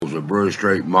Tales of Brewer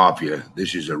Street Mafia.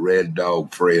 This is a Red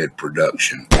Dog Fred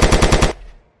production.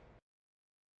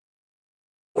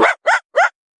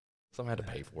 Something I had to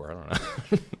pay for. I don't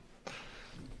know.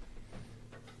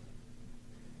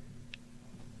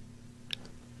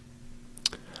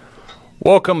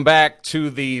 Welcome back to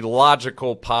the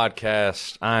Logical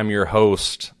Podcast. I'm your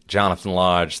host, Jonathan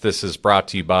Lodge. This is brought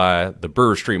to you by the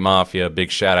Brewer Street Mafia.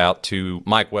 Big shout out to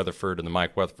Mike Weatherford and the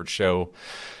Mike Weatherford Show.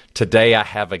 Today I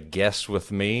have a guest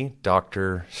with me,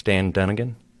 Dr. Stan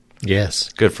Dunagan.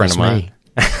 Yes. Good friend of mine. Me.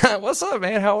 What's up,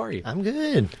 man? How are you? I'm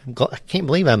good. I can't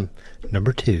believe I'm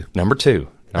number two. Number two.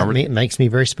 It makes me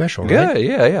very special, right?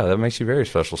 Yeah. That makes you very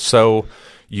special. So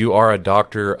you are a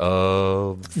doctor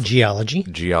of...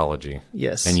 Geology.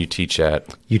 Yes. And you teach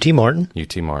at... UT Martin.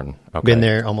 Okay. Been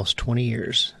there almost 20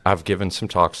 years. I've given some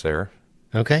talks there.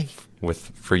 Okay.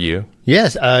 For you.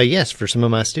 Yes, for some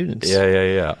of my students.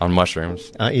 Yeah. On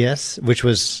mushrooms. Yes, which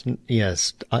was,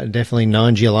 definitely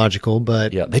non-geological,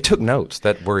 but... Yeah, they took notes.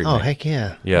 That worried me. Oh, heck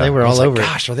yeah. Yeah. They were all over it.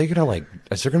 Gosh, are they going to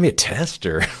is there going to be a test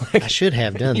or... I should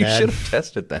have done you that. You should have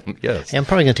tested them, yes. Hey, I'm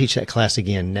probably going to teach that class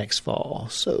again next fall,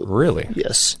 so... Really?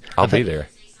 Yes. I'll be there.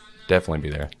 Definitely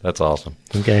be there. That's awesome.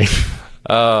 Okay.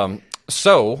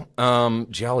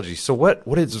 Geology. So what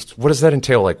does that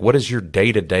entail? Like, what is your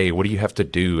day-to-day? What do you have to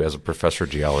do as a professor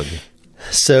of geology?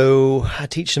 So I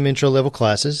teach some intro-level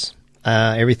classes,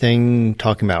 everything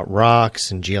talking about rocks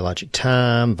and geologic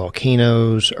time,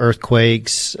 volcanoes,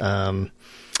 earthquakes.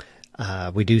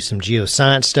 We do some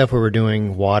geoscience stuff where we're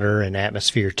doing water and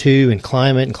atmosphere too, and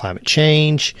climate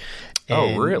change.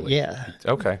 Oh, really? Yeah.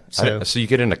 Okay. So you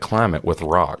get into climate with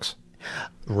rocks.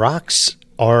 Rocks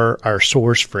are our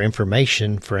source for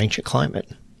information for ancient climate.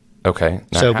 Okay.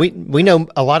 Now, we know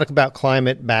a lot about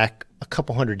climate back a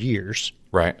couple hundred years.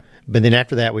 Right. But then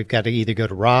after that, we've got to either go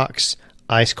to rocks,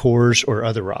 ice cores, or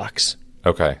other rocks.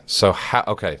 Okay. So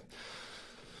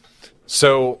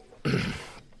So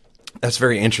that's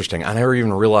very interesting. I never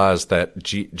even realized that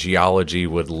geology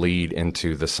would lead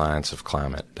into the science of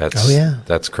climate.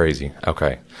 That's crazy.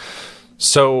 Okay.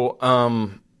 So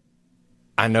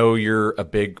I know you're a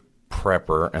big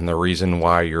prepper, and the reason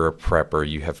why you're a prepper,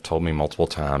 you have told me multiple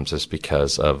times, is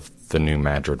because of the New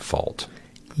Madrid Fault.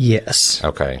 Yes.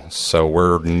 Okay. So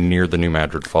we're near the New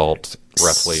Madrid Fault,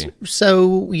 roughly.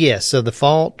 So the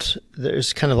fault,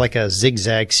 there's kind of like a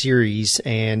zigzag series,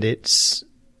 and it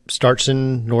starts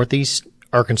in northeast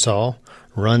Arkansas,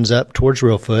 runs up towards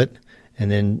Reelfoot, and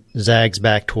then zags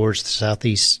back towards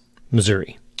southeast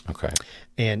Missouri. Okay.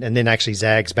 And then actually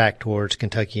zags back towards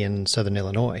Kentucky and southern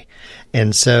Illinois.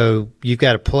 And so you've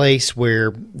got a place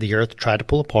where the earth tried to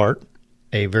pull apart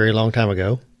a very long time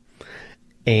ago.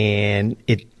 And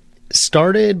it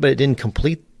started, but it didn't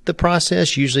complete the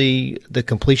process. Usually the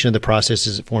completion of the process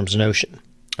is it forms an ocean.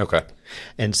 Okay.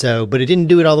 And so, but it didn't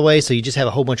do it all the way. So you just have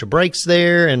a whole bunch of breaks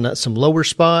there and some lower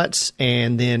spots.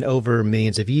 And then over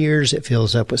millions of years, it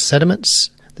fills up with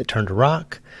sediments that turn to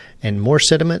rock and more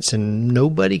sediments. And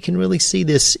nobody can really see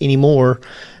this anymore.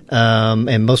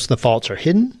 And most of the faults are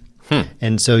hidden.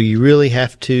 And so you really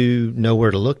have to know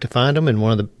where to look to find them. And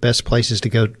one of the best places to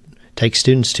go take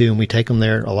students to, and we take them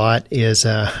there a lot, is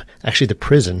actually the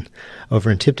prison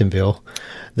over in Tiptonville.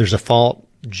 There's a fault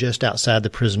just outside the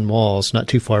prison walls, not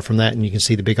too far from that, and you can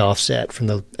see the big offset from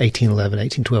the 1811,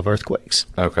 1812 earthquakes.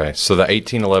 Okay, so the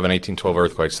 1811, 1812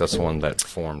 earthquakes, that's the one that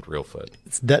formed Reelfoot.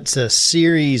 That's a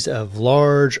series of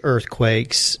large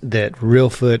earthquakes that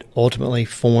Reelfoot ultimately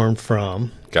formed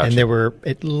from. Gotcha. And there were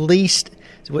at least,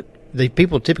 what the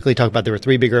people typically talk about, there were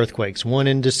three big earthquakes, one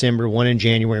in December, one in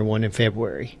January, one in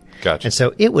February. Gotcha. And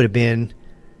so it would have been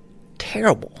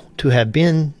terrible to have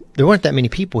been. There weren't that many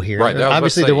people here. Right.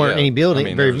 Obviously, there weren't any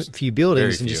buildings, very few buildings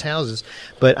very and few. just houses.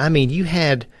 But, I mean, you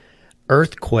had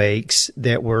earthquakes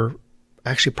that were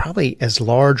actually probably as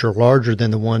large or larger than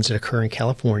the ones that occur in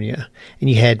California. And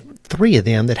you had three of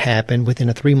them that happened within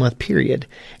a 3-month period.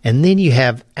 And then you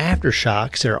have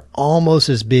aftershocks that are almost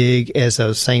as big as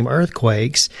those same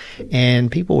earthquakes.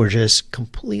 And people were just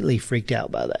completely freaked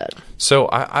out by that. So,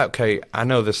 I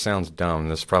know this sounds dumb.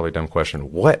 This is probably a dumb question.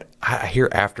 I hear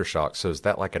aftershocks. So is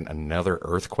that like another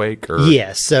earthquake? Or?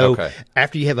 Yes. So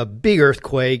after you have a big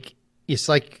earthquake, it's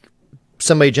like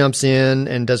somebody jumps in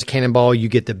and does a cannonball, you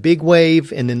get the big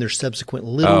wave, and then there's subsequent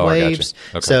little waves.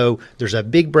 Gotcha. Okay. So there's a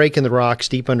big break in the rocks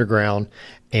deep underground,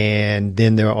 and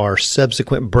then there are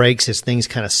subsequent breaks as things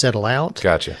kind of settle out.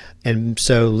 Gotcha. And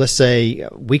so let's say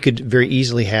we could very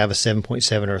easily have a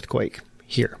 7.7 earthquake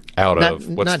here. What's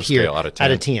not the here, scale? Out of 10?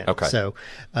 Out of 10. Okay. So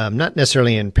not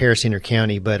necessarily in Paris Center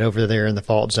County, but over there in the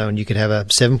fault zone, you could have a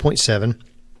 7.7.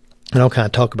 And I'll kind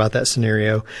of talk about that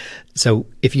scenario. So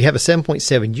if you have a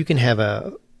 7.7, you can have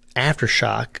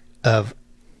aftershock of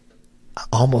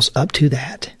almost up to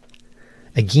that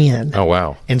again. Oh,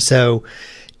 wow. And so,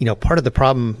 part of the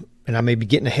problem, and I may be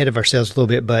getting ahead of ourselves a little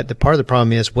bit, but the part of the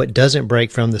problem is what doesn't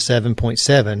break from the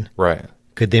 7.7 right.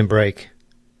 could then break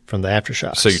from the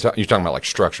aftershocks. So you're talking about like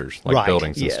structures, like right.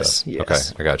 buildings and Yes. stuff.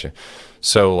 Yes. Okay, I got you.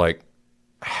 So like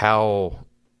how,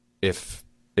 if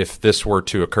this were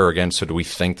to occur again, so do we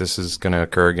think this is going to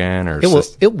occur again? Or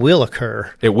it will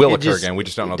occur. It will occur again. We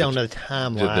just don't know the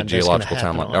timeline. The geological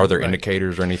timeline. Are there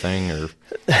indicators or anything? Or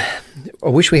I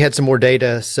wish we had some more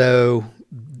data. So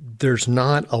there's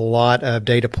not a lot of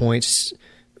data points.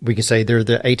 We can say they're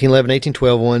the 1811,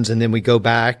 1812 ones, and then we go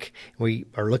back. We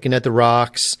are looking at the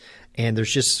rocks, and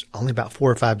there's just only about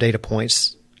 4 or 5 data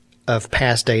points of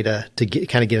past data to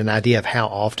get an idea of how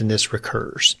often this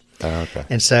recurs. Okay.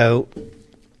 And so,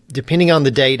 depending on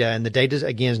the data, and the data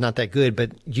again is not that good,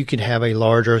 but you could have a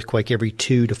large earthquake every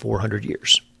 200 to 400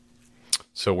 years.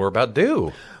 So we're about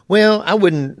due. Well, I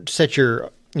wouldn't set your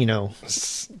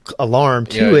alarm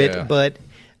to it, yeah. but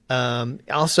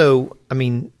also, I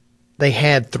mean, they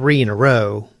had 3 in a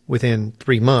row within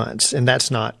 3 months, and that's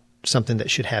not something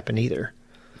that should happen either.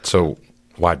 So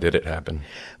why did it happen?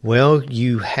 Well,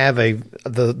 you have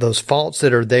those faults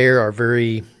that are there are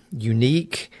very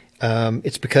unique.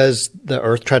 It's because the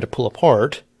Earth tried to pull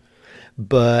apart,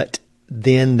 but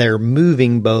then they're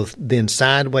moving both then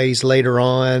sideways later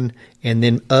on and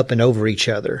then up and over each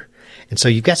other. And so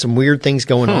you've got some weird things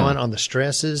going on the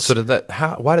stresses. So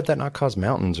why did that not cause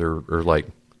mountains or like?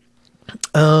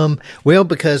 Well,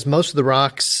 because most of the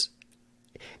rocks,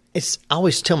 I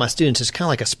always tell my students it's kind of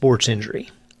like a sports injury.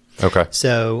 Okay.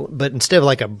 So, but instead of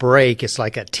like a break, it's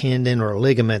like a tendon or a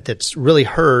ligament that's really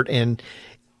hurt, and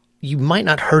you might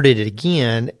not hurt it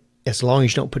again as long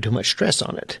as you don't put too much stress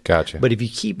on it. Gotcha. But if you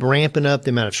keep ramping up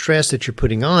the amount of stress that you're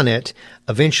putting on it,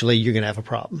 eventually you're going to have a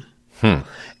problem.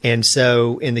 And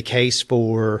so in the case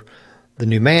for the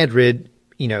New Madrid,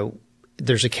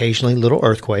 there's occasionally little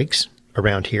earthquakes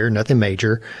around here, nothing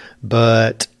major,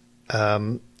 but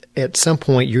at some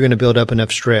point you're going to build up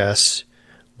enough stress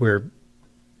where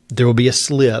there will be a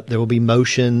slip, there will be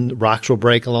motion, rocks will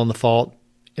break along the fault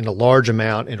in a large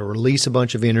amount, it'll release a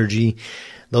bunch of energy,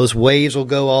 those waves will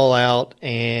go all out,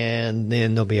 and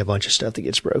then there'll be a bunch of stuff that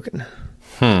gets broken.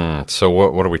 So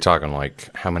what are we talking,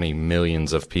 like how many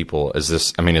millions of people is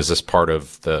this? I mean, is this part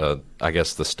of the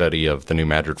study of the New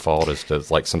Madrid Fault is to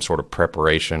like some sort of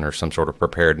preparation or some sort of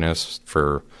preparedness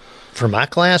for my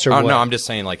class or what? No, I'm just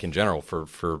saying like in general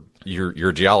for you're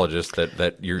a geologist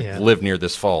that you live near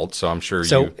this fault, so I'm sure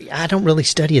I don't really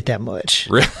study it that much.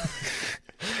 Really?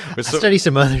 I study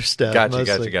some other stuff.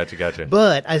 Gotcha.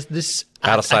 But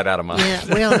out of sight, out of mind.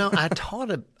 Yeah. Well, no, I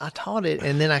taught it,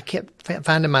 and then I kept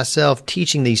finding myself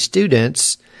teaching these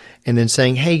students, and then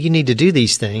saying, "Hey, you need to do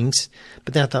these things."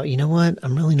 But then I thought, you know what?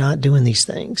 I'm really not doing these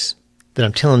things. That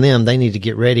I'm telling them they need to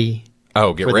get ready.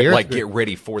 Oh, get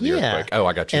ready for the earthquake. Oh,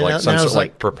 I got you. And like some sort of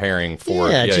like preparing for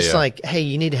it. Yeah, like, hey,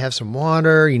 you need to have some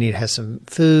water, you need to have some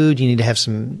food, you need to have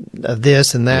some of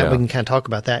this and that. Yeah. We can kind of talk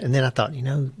about that. And then I thought,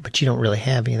 but you don't really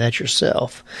have any of that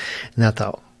yourself. And I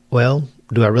thought, well,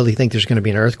 do I really think there's going to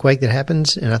be an earthquake that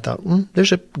happens? And I thought,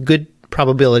 there's a good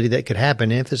probability that could happen.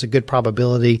 And if there's a good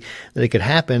probability that it could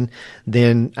happen,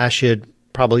 then I should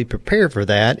probably prepare for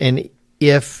that. And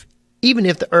even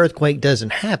if the earthquake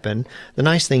doesn't happen, the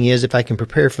nice thing is if I can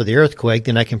prepare for the earthquake,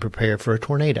 then I can prepare for a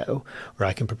tornado, or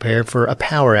I can prepare for a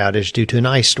power outage due to an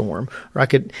ice storm, or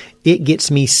it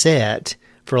gets me set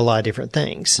for a lot of different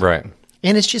things. Right.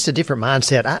 And it's just a different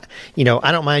mindset.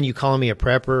 I don't mind you calling me a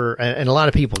prepper, and a lot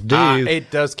of people do.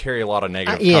 It does carry a lot of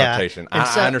negative connotation.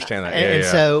 I understand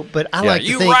that. But I like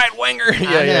to think, right winger.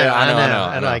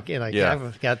 I know.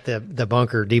 I've got the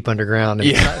bunker deep underground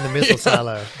in the missile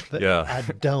silo, but I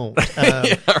don't.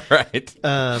 Right.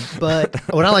 But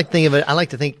when I like to think of it, I like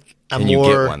to think I'm you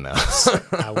more. Get one though?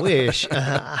 I wish.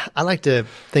 I like to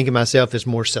think of myself as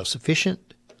more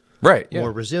self-sufficient, right?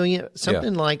 More resilient.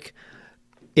 Something like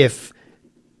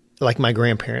like my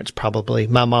grandparents, probably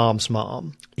my mom's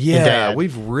mom. Yeah,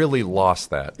 we've really lost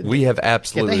that. We have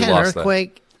absolutely lost that. If they had an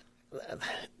earthquake,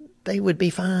 they would be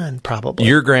fine, probably.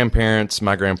 Your grandparents,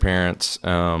 my grandparents,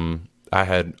 I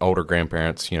had older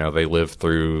grandparents, they lived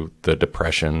through the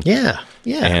Depression. Yeah.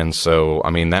 And so,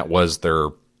 I mean, that was their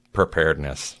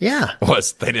preparedness. Yeah.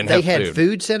 They had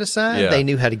food set aside. Yeah. They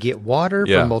knew how to get water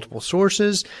from multiple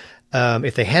sources.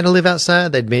 If they had to live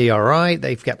outside, they'd be all right.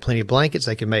 They've got plenty of blankets.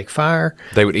 They could make fire.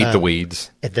 They would eat the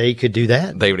weeds. If they could do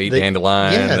that. They would eat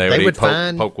dandelion. Yeah, they would eat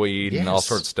pokeweed and all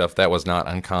sorts of stuff. That was not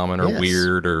uncommon or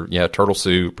weird or, turtle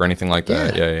soup or anything like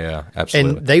that. Yeah,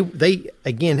 absolutely. And they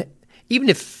again, even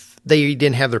if they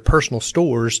didn't have their personal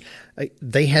stores,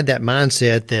 they had that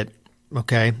mindset that,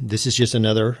 okay, this is just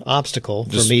another obstacle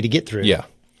for me to get through. Yeah.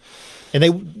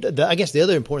 And I guess the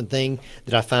other important thing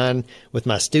that I find with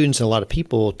my students and a lot of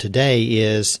people today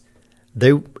is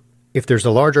if there's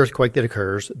a large earthquake that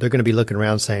occurs, they're going to be looking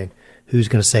around saying, who's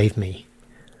going to save me?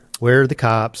 Where are the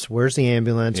cops? Where's the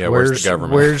ambulance? Yeah, where's the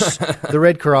government? Where's the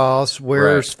Red Cross?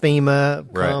 Where's FEMA?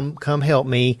 Right. Come help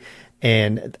me.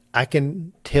 And I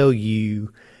can tell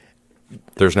you,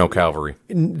 there's no cavalry.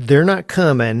 They're not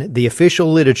coming. The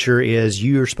official literature is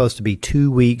you're supposed to be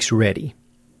 2 weeks ready.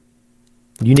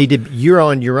 You're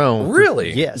on your own.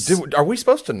 Really? Yes. Are we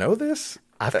supposed to know this?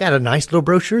 I've got a nice little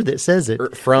brochure that says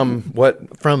it. From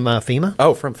what? From FEMA.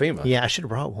 Oh, from FEMA. Yeah, I should have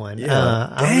brought one.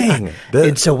 Yeah. Dang.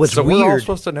 And so what's weird? We're all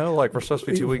supposed to know, like we're supposed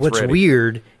to be 2 weeks what's ready. What's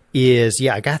weird is,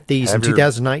 I got these in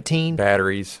 2019.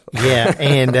 Batteries. Yeah,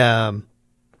 and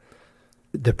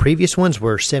the previous ones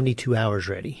were 72 hours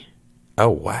ready. Oh,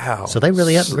 wow. So they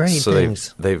really upgrade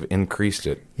things. They've increased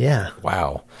it. Yeah.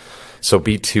 Wow. So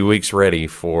be 2 weeks ready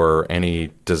for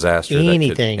any disaster.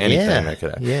 Anything that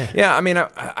could happen. Yeah. Yeah. I mean,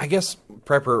 I guess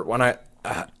prepper, when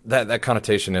that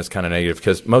connotation is kind of negative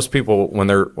because most people, when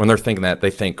they're thinking that, they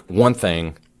think one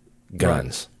thing,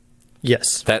 guns. Right.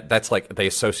 Yes. That's like they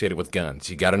associate it with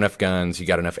guns. You got enough guns, you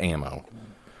got enough ammo.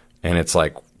 And it's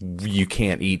like, you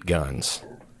can't eat guns.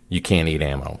 You can't eat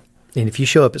ammo. And if you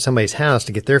show up at somebody's house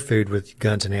to get their food with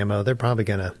guns and ammo, they're probably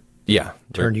going to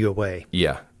turn you away.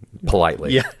 Yeah.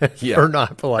 Politely. Yeah. Or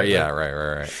not politely. Yeah,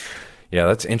 right. Yeah,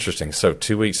 that's interesting. So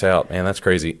 2 weeks out, man, that's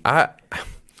crazy.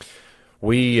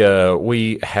 We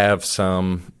have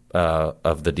some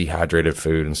of the dehydrated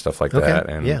food and stuff like that.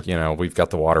 And, we've got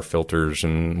the water filters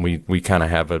and we kind of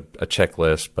have a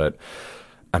checklist. But,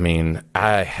 I mean,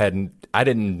 I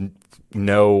didn't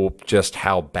know just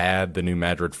how bad the new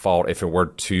Madrid Fault, if it were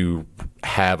to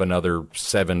have another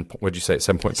what'd you say,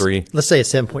 7.3? Let's say a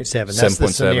 7.7. That's the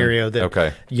scenario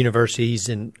that universities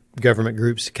and government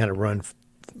groups kind of run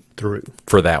through.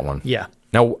 For that one. Yeah.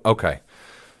 Now, okay.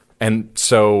 And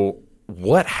so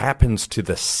what happens to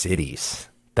the cities?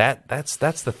 That's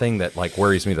the thing that like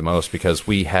worries me the most because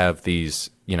we have these,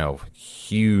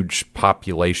 huge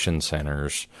population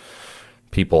centers.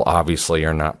 People obviously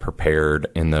are not prepared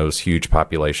in those huge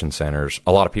population centers.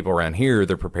 A lot of people around here,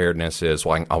 their preparedness is,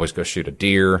 well, I can always go shoot a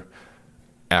deer,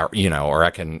 or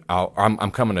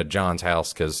I'm coming to John's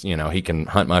house because, he can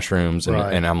hunt mushrooms.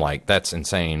 And I'm like, that's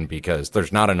insane because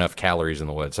there's not enough calories in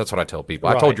the woods. That's what I tell people.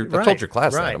 Right. I told your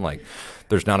class that. I'm like,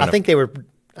 there's not enough. I think they were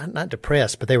not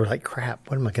depressed, but they were like, crap,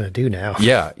 what am I going to do now?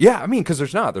 Yeah. I mean, because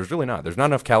there's really not. There's not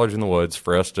enough calories in the woods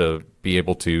for us to be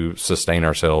able to sustain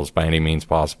ourselves by any means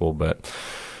possible. But,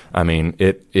 I mean,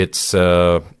 it's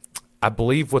I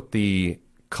believe with the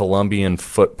Colombian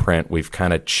footprint, we've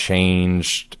kind of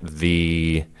changed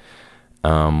the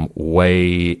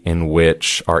way in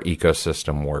which our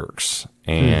ecosystem works.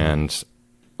 And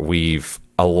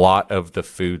a lot of the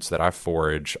foods that I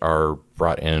forage are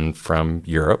brought in from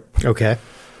Europe. Okay.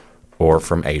 Or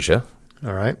from Asia.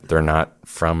 All right. They're not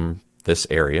from this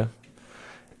area.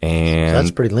 And so that's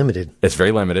pretty limited. It's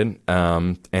very limited.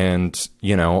 And,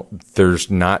 there's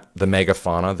not the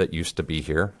megafauna that used to be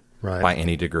here by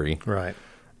any degree. Right.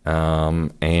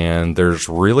 And there's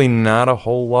really not a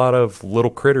whole lot of little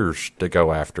critters to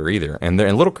go after either. And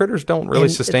little critters don't really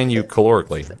sustain you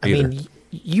calorically either. I mean,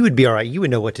 you would be all right. You would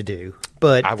know what to do.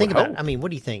 But think about hope. it. I mean, what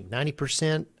do you think?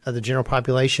 90% of the general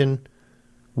population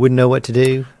wouldn't know what to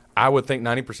do? I would think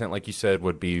 90%, like you said,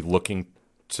 would be looking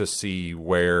to see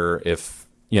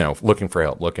looking for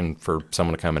help, looking for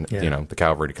someone to come and, the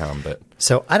cavalry to come. But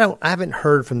so I haven't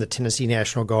heard from the Tennessee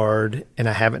National Guard and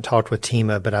I haven't talked with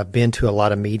TEMA, but I've been to a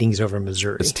lot of meetings over in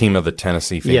Missouri. It's TEMA, the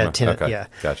Tennessee FEMA. Yeah, okay.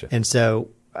 Gotcha. And so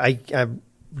I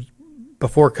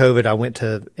before COVID, I went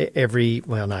to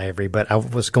not every, but I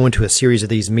was going to a series of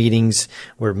these meetings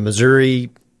where Missouri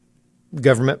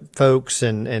government folks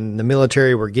and the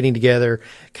military were getting together,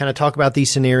 kind of talk about these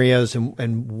scenarios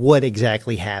and what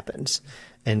exactly happens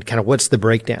and kind of what's the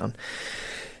breakdown.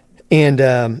 And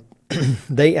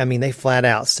they flat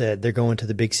out said they're going to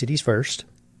the big cities first.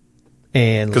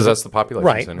 And because that's the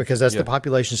population center. Because that's the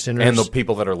population center. And the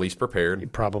people that are least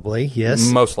prepared. Probably, yes.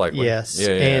 Most likely. Yes.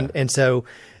 Yeah. And so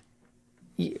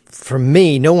for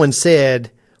me, no one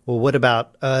said, well, what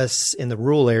about us in the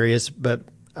rural areas? But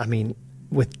I mean,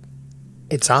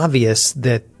 it's obvious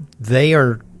that they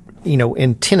are,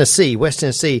 in Tennessee, West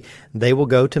Tennessee, they will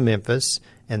go to Memphis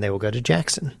and they will go to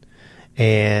Jackson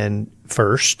and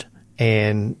first.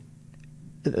 And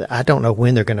I don't know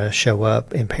when they're going to show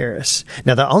up in Paris.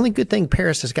 Now, the only good thing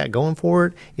Paris has got going for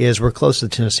it is we're close to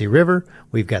the Tennessee River.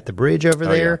 We've got the bridge over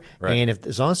there. Yeah, right. And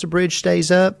as long as the bridge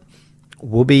stays up,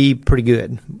 we'll be pretty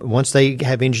good. Once they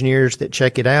have engineers that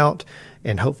check it out,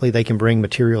 and hopefully they can bring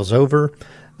materials over,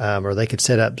 or they could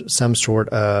set up some sort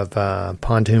of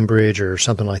pontoon bridge or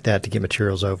something like that to get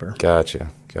materials over. Gotcha.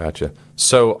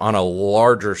 So on a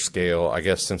larger scale, I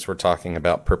guess since we're talking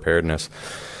about preparedness,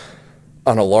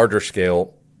 on a larger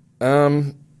scale,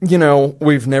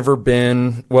 we've never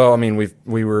been,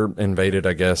 we were invaded,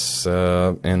 I guess,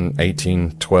 in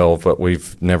 1812, but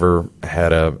we've never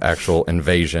had an actual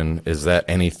invasion. Is that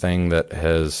anything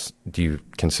do you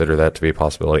consider that to be a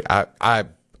possibility?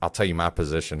 I'll tell you my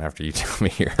position after you tell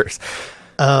me yours.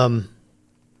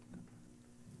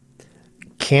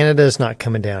 Canada's not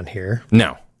coming down here.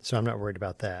 No. So I'm not worried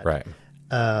about that. Right.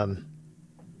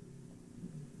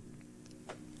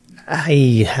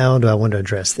 How do I want to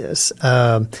address this?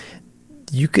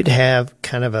 You could have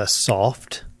kind of a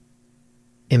soft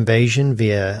invasion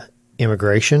via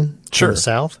immigration from the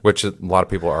South. Which a lot of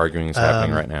people are arguing is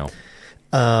happening right now.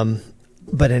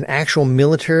 But an actual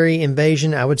military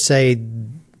invasion, I would say,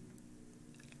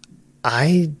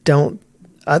 I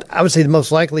would say the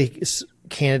most likely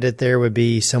candidate there would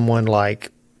be someone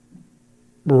like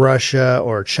Russia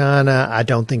or China. I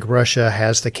don't think Russia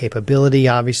has the capability.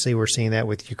 Obviously, we're seeing that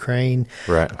with Ukraine.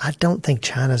 Right. I don't think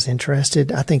China's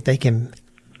interested. I think they can.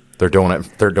 They're doing it in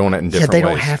different ways. Yeah, they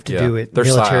don't have to do it Their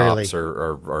militarily. psyops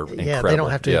are incredible. Yeah, they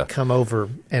don't have to come over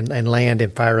and land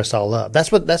and fire us all up.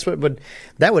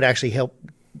 That would actually help.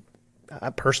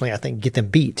 Personally, I think get them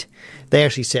beat. They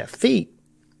actually set feet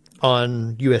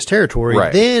on U.S. territory,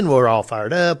 then we're all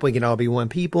fired up. We can all be one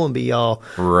people and be all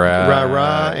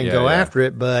rah and go after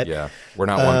it. But we're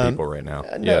not one people right now.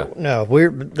 No,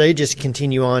 they just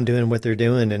continue on doing what they're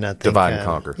doing, and I think divide and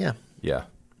conquer. Yeah.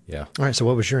 All right. So,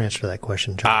 what was your answer to that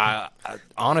question, John?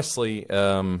 Honestly,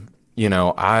 it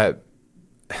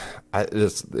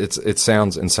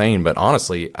sounds insane, but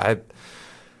honestly,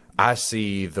 I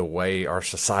see the way our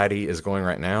society is going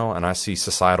right now, and I see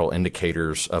societal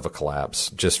indicators of a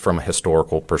collapse just from a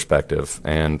historical perspective.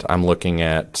 And I'm looking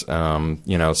at,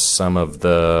 some of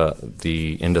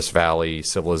the Indus Valley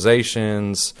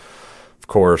civilizations, of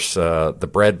course, the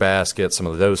breadbasket, some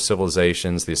of those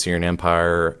civilizations, the Assyrian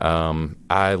Empire.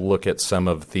 I look at some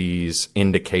of these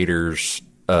indicators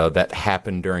that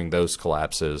happened during those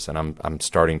collapses, and I'm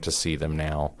starting to see them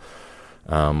now.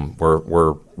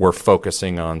 We're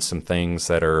focusing on some things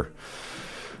that are,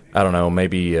 I don't know,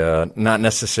 maybe not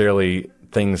necessarily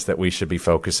things that we should be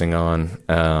focusing on.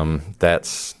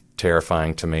 That's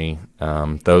terrifying to me.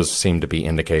 Those seem to be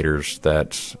indicators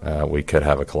that we could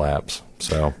have a collapse.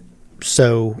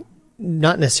 So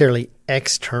not necessarily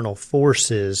external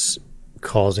forces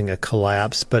causing a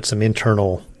collapse, but some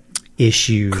internal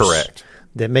issues. Correct.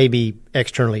 That may be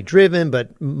externally driven,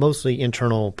 but mostly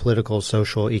internal, political,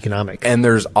 social, economic. And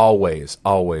there's always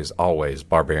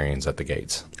barbarians at the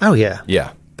gates. Oh yeah,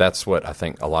 yeah. That's what I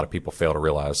think a lot of people fail to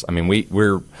realize. I mean,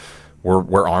 we're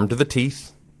armed to the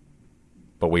teeth,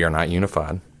 but we are not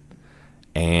unified,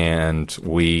 and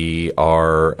we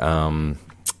are,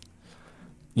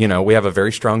 we have a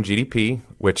very strong GDP,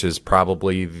 which is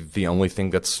probably the only thing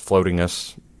that's going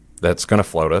to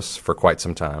float us for quite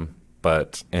some time.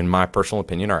 But in my personal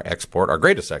opinion, our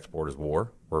greatest export is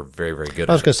war. We're very, very good at it.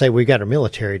 I was going to say, we've got our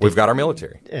military. We've got our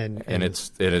military. And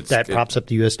that props up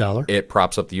the U.S. dollar. It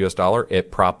props up the U.S. dollar.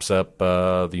 It props up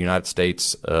the United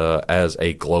States as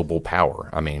a global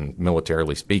power. I mean,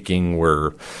 militarily speaking,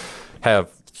 have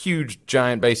huge,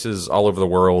 giant bases all over the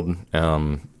world.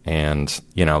 And,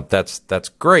 that's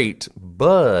great.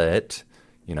 But,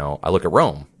 I look at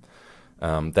Rome.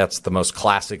 That's the most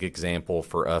classic example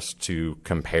for us to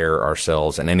compare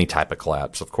ourselves in any type of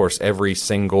collapse. Of course, every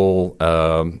single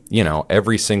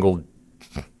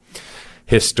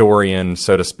historian,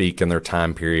 so to speak, in their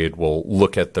time period will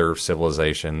look at their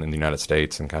civilization in the United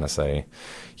States and kind of say,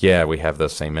 yeah, we have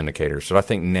those same indicators. So I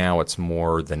think now it's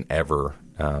more than ever.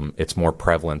 It's more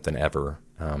prevalent than ever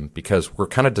because we're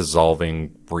kind of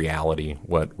dissolving reality,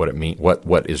 what it means,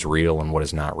 what is real and what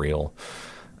is not real.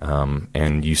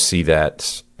 And you see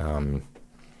that on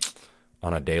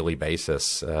a daily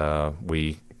basis.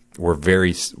 We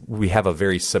have a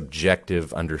very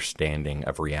subjective understanding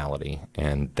of reality,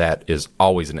 and that is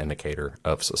always an indicator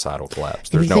of societal collapse.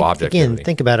 There's no objectivity. Again,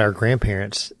 think about our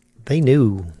grandparents. They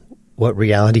knew what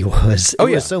reality was. It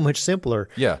was so much simpler.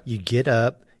 Yeah. You get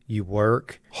up, you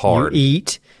work, hard, you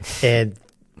eat, and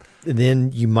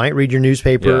then you might read your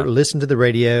newspaper, listen to the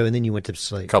radio, and then you went to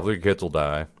sleep. A couple of your kids will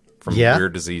die from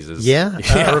weird diseases.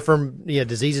 Or from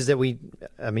diseases that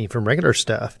from regular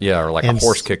stuff. Yeah, or like a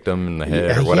horse kicked them in the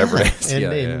head or whatever it is.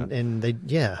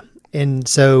 And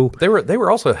so they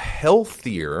were also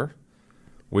healthier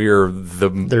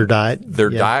Their diet. Their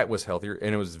diet was healthier,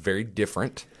 and it was very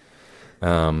different.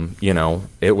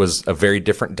 It was a very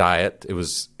different diet. It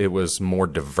was more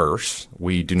diverse.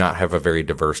 We do not have a very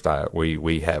diverse diet. We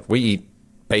eat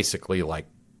basically like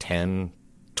 10,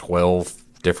 12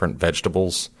 different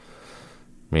vegetables.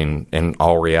 I mean, in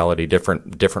all reality,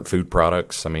 different food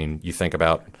products. I mean, you think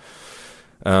about,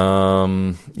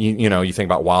 you think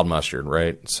about wild mustard,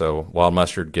 right? So wild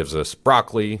mustard gives us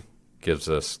broccoli, gives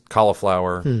us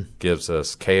cauliflower, gives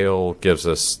us kale, gives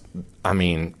us,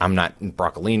 I'm not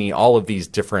broccolini, all of these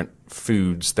different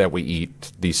foods that we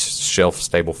eat, these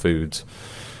shelf-stable foods.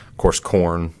 Of course,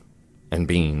 corn and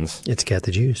beans. It's got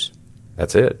the juice.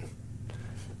 That's it.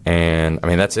 And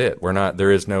that's it.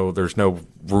 There's no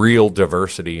real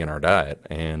diversity in our diet.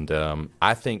 And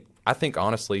I think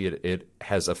honestly it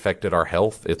has affected our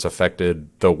health. It's affected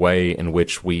the way in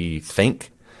which we think,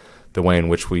 the way in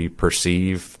which we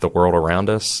perceive the world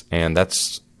around us. And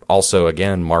that's also,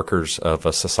 again, markers of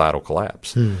a societal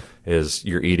collapse, is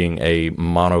you're eating a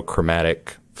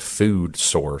monochromatic food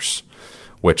source,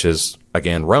 which is,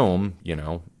 again, Rome,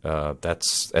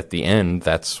 that's at the end,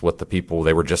 that's what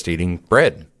they were just eating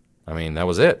bread. That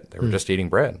was it. They were just eating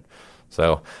bread.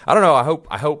 So I don't know.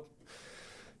 I hope,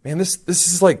 man, this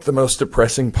is like the most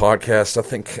depressing podcast, I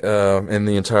think, in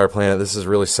the entire planet. This is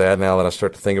really sad now that I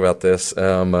start to think about this.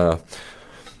 I'm not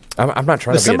trying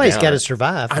to be somebody's got to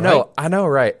survive. I know,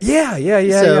 right? Yeah.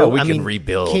 So, we can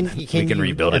rebuild. We can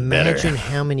rebuild it better. Imagine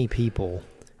how many people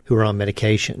who are on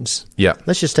medications. Yeah.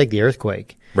 Let's just take the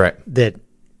earthquake. Right. That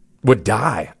would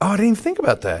die. Oh, I didn't even think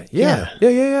about that. Yeah.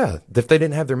 If they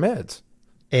didn't have their meds.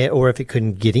 Or if it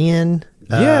couldn't get in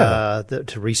to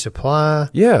resupply.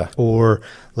 Yeah. Or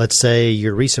let's say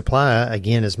your resupply,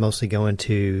 again, is mostly going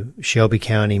to Shelby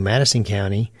County, Madison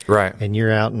County. Right. And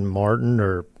you're out in Martin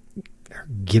or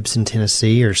Gibson,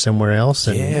 Tennessee, or somewhere else.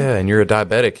 And and you're a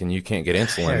diabetic and you can't get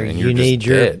insulin, and you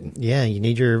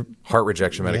need your heart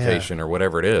rejection medication or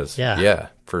whatever it is. Yeah,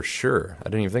 for sure. I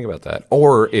didn't even think about that.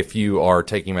 Or if you are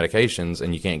taking medications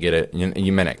and you can't get it, and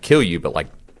you may not kill you, but like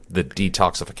the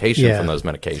detoxification from those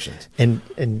medications. And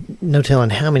no telling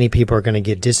how many people are going to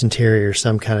get dysentery or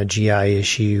some kind of GI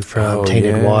issue from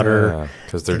tainted water.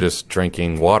 Because they're just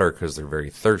drinking water because they're very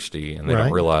thirsty, and they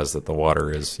don't realize that the water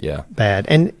is bad.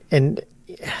 And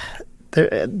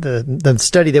the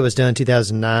study that was done in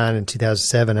 2009 and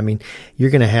 2007, you're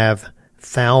going to have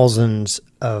thousands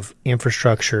of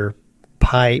infrastructure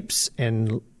pipes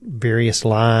and various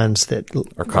lines that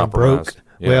are compromised. Broke.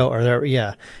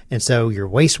 And so your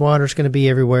wastewater is going to be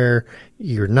everywhere.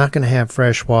 You're not going to have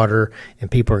fresh water,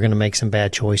 and people are going to make some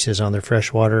bad choices on their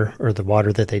fresh water or the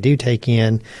water that they do take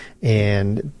in,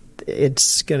 and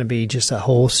it's going to be just a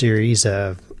whole series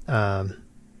of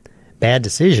bad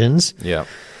decisions. Yeah.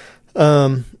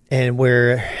 And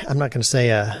where I'm not going to say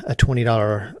a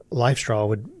 $20 life straw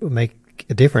would make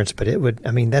a difference, but it would.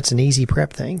 That's an easy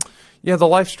prep thing. Yeah, the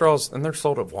life straws, and they're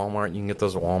sold at Walmart. You can get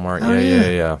those at Walmart.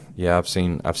 Yeah. I've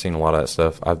seen a lot of that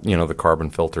stuff. The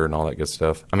carbon filter and all that good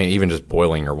stuff. Even just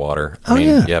boiling your water. But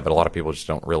a lot of people just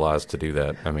don't realize to do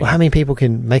that. Well, how many people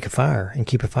can make a fire and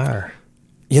keep a fire?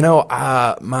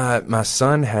 My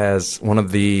son has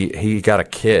he got a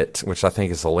kit, which I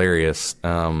think is hilarious.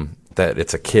 That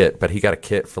it's a kit, but he got a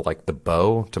kit for like the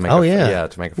bow to make.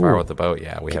 To make a fire with the bow.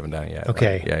 Yeah, we haven't done it yet.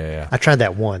 Okay. Yeah. I tried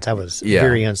that once. I was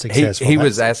very unsuccessful. He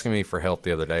was asking me for help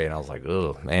the other day, and I was like,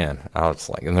 "Oh man!" I was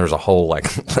like, and there's a whole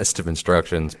list of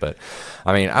instructions. But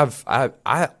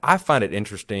I find it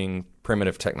interesting,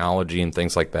 primitive technology and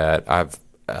things like that.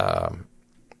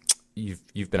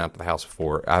 You've been out to the house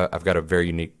before. I've got a very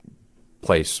unique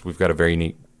place. We've got a very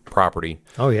unique property.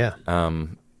 Oh yeah.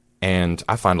 And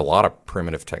I find a lot of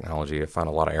primitive technology. I find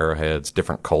a lot of arrowheads,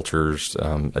 different cultures,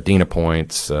 Adena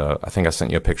points. I think I sent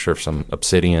you a picture of some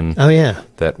obsidian. Oh yeah,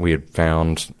 that we had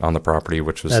found on the property,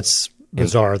 which was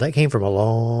bizarre. That came from a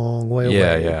long way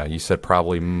away. Yeah. You said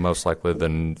probably most likely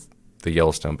the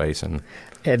Yellowstone Basin.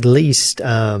 At least,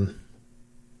 trying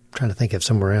to think of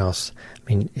somewhere else.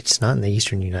 It's not in the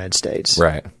eastern United States,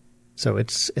 right? So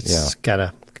it's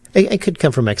got it could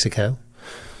come from Mexico.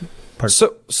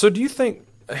 So do you think?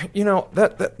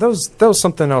 That was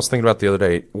something I was thinking about the other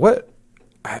day.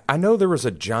 I know there was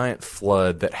a giant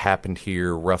flood that happened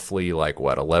here roughly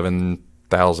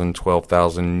 11,000,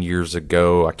 12,000 years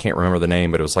ago. I can't remember the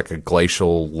name, but it was like a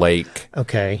glacial lake.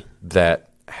 Okay. That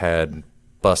had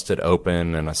busted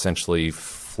open and essentially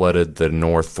flooded the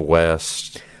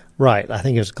Northwest. Right. I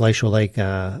think it was glacial lake.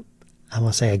 I want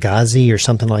to say Agassiz or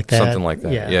something like that. Something like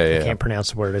that. Yeah. I can't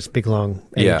pronounce the word. It's big, long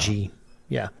A-G.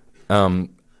 Yeah.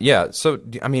 Yeah. So,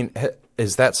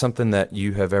 is that something that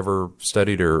you have ever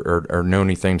studied or know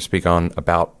anything to speak on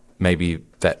about maybe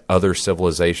that other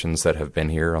civilizations that have been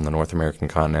here on the North American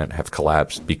continent have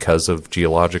collapsed because of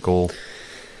geological?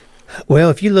 Well,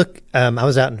 if you look, I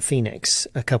was out in Phoenix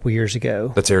a couple years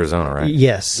ago. That's Arizona, right?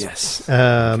 Yes.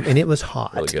 And it was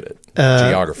hot. Really good at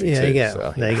geography, yeah, too. There you go.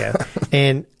 So. There you go.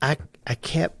 And I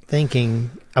kept thinking,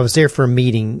 I was there for a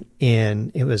meeting,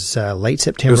 and it was late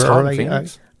September. It was hot in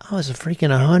Phoenix? I was a freaking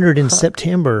 100 in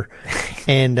September.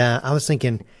 And I was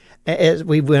thinking, as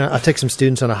we went, I took some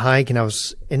students on a hike, and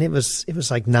it was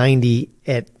like 90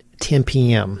 at 10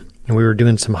 p.m. And we were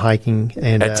doing some hiking.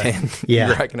 And, at 10? Yeah. You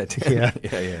were hiking at 10?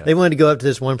 Yeah. They wanted to go up to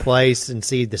this one place and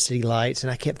see the city lights.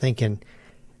 And I kept thinking,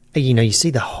 you see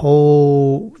the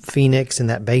whole Phoenix and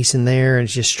that basin there, and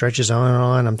it just stretches on and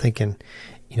on. I'm thinking,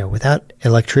 without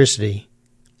electricity,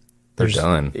 they're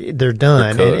done. They're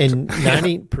done. And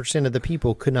 90% of the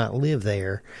people could not live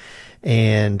there.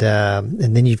 And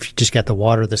then you've just got the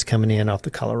water that's coming in off the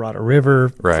Colorado River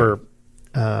for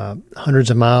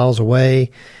hundreds of miles away.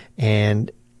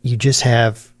 And you just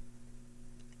have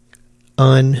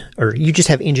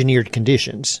engineered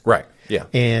conditions. Right. Yeah.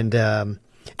 And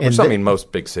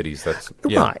most big cities, that's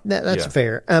right. That's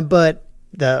fair. But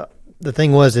the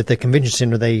thing was at the convention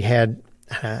center, they had,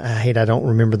 I don't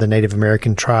remember the Native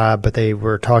American tribe, but they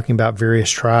were talking about various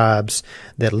tribes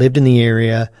that lived in the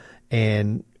area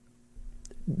and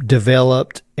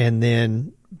developed and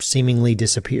then seemingly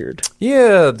disappeared.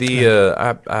 Yeah,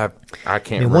 I can't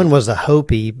remember. One was the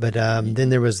Hopi, but then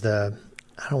there was I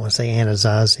don't want to say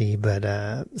Anasazi, but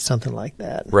something like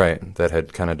that. Right, that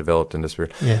had kind of developed and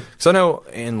disappeared. Yeah. So I know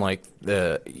in like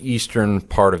the eastern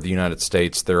part of the United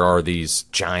States, there are these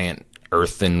giant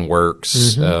earthen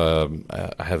works. I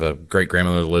have a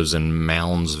great-grandmother that lives in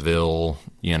Moundsville,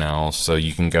 so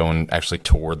you can go and actually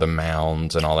tour the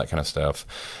mounds and all that kind of stuff.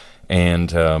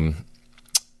 And,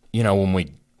 when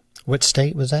we... What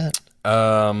state was that?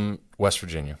 West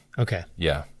Virginia. Okay.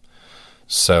 Yeah.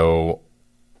 So,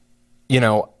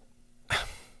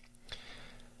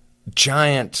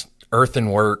 giant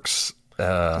earthenworks.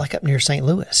 Like up near St.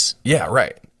 Louis. Yeah,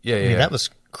 right. Yeah, yeah. That was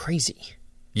crazy.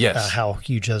 Yes. How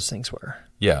huge those things were.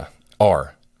 Yeah.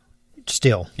 Are.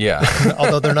 Still. Yeah.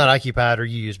 Although they're not occupied or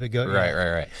used, but go. Right.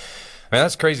 I mean,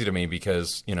 that's crazy to me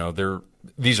because,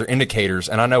 these are indicators,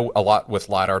 and I know a lot with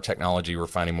LiDAR technology, we're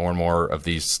finding more and more of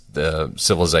these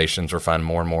civilizations. We're finding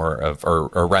more and more of,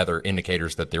 or rather,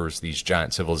 indicators that there was these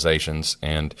giant civilizations.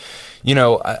 And,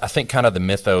 I think kind of the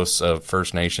mythos of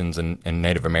First Nations and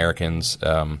Native Americans,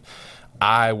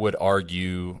 I would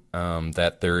argue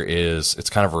that it's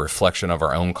kind of a reflection of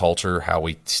our own culture, how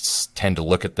we tend to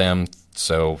look at them.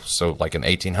 So like in the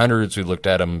 1800s, we looked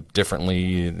at them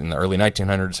differently. In the early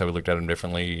 1900s, how we looked at them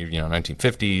differently.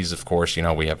 1950s, of course,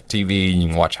 we have TV. You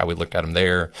can watch how we looked at them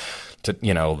there. To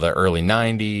the early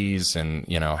 90s, and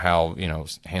how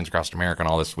Hands Across America and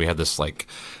all this. We had this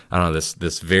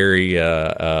this very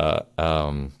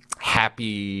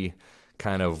happy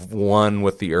kind of one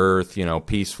with the earth,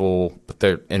 peaceful. But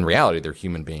in reality, they're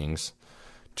human beings.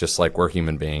 Just like we're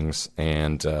human beings,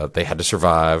 and they had to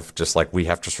survive just like we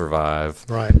have to survive.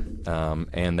 Right.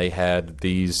 And they had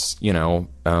these,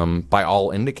 by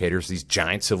all indicators, these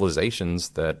giant civilizations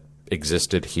that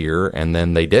existed here, and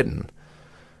then they didn't.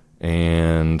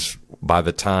 And by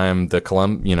the time the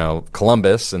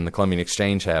Columbus and the Columbian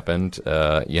Exchange happened,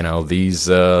 these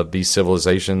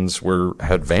civilizations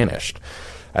had vanished.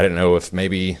 I didn't know if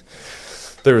maybe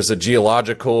there was a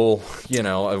geological,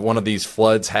 one of these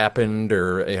floods happened,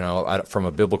 or from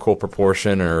a biblical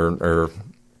proportion, or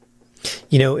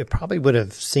it probably would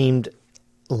have seemed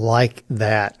like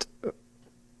that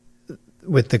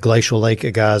with the glacial Lake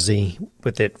Agassiz,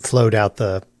 with it flowed out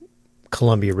the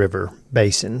Columbia River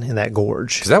basin in that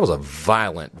gorge. Because that was a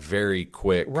violent, very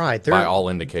quick, right? By all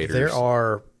indicators, there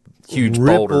are huge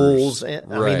ripples. boulders. I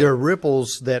mean, there are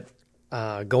ripples that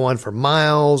go on for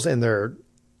miles, and they're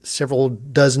several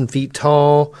dozen feet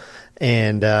tall,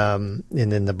 and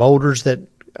then the boulders that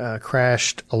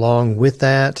crashed along with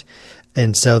that.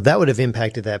 And so that would have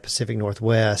impacted that Pacific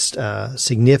Northwest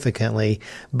significantly.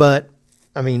 But,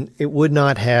 I mean, it would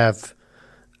not have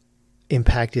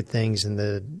impacted things in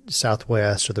the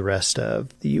Southwest or the rest of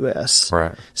the U.S.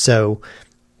 Right. So,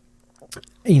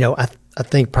 I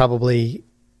think probably,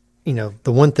 the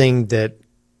one thing that,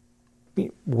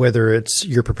 whether it's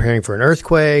you're preparing for an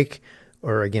earthquake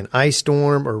or, again, ice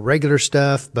storm or regular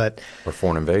stuff, or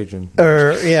foreign invasion,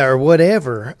 or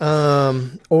whatever,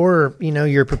 or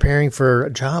you're preparing for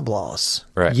job loss.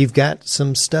 Right. You've got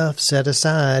some stuff set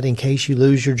aside in case you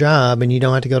lose your job and you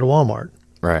don't have to go to Walmart.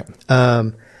 Right.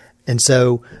 And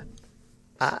so,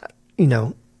 I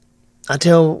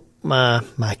tell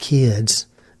my kids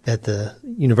at the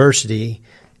university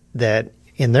that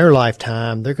in their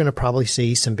lifetime, they're going to probably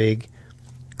see some big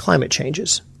climate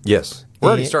changes. Yes. We're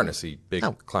already starting to see big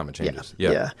climate changes.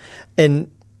 Yeah.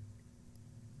 And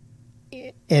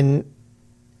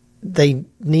they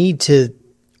need to,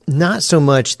 not so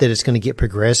much that it's going to get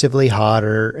progressively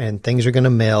hotter and things are going to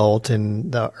melt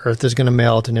and the earth is going to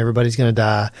melt and everybody's going to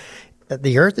die.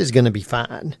 The earth is going to be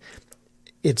fine.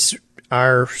 It's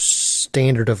our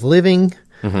standard of living,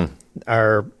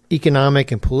 our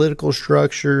economic and political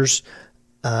structures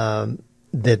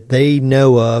that they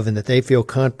know of and that they feel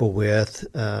comfortable with,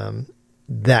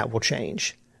 that will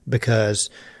change, because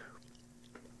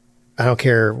I don't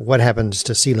care what happens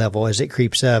to sea level as it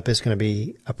creeps up, it's going to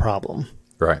be a problem.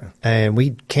 Right. And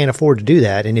we can't afford to do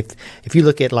that. And if you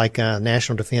look at like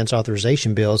national defense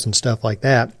authorization bills and stuff like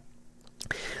that,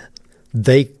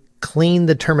 they clean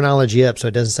the terminology up so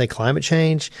it doesn't say climate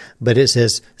change, but it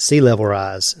says sea level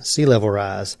rise, sea level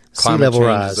rise, sea level rise.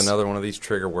 Climate change is another one of these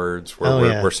trigger words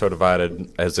where we're so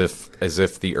divided, as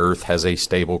if the Earth has a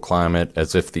stable climate,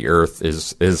 as if the Earth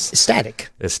is static.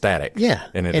 Is static. Yeah,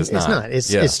 and it's not.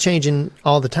 It's changing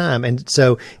all the time, and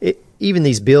so even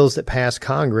these bills that pass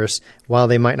Congress, while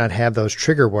they might not have those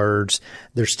trigger words,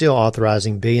 they're still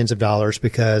authorizing billions of dollars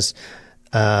because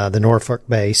the Norfolk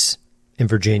base in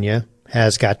Virginia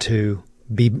has got to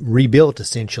be rebuilt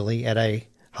essentially at a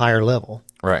higher level.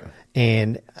 Right.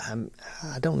 And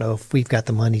I don't know if we've got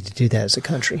the money to do that as a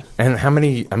country. And how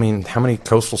many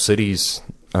coastal cities,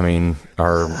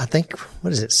 are... I think,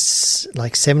 what is it,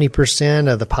 like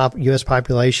 70% of the U.S.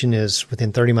 population is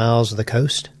within 30 miles of the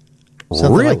coast?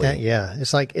 Something really? Like that, yeah.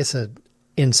 It's an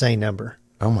insane number.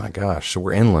 Oh, my gosh. So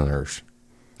we're inlanders.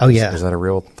 Oh, yeah. Is that a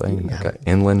real thing? Yeah. Okay.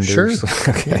 Inlanders? Sure.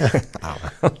 Okay. Yeah.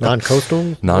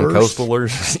 Non-coastal?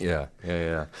 Non-coastalers?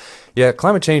 Yeah. Yeah,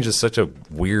 climate change is such a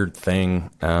weird thing.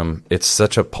 It's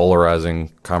such a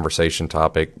polarizing conversation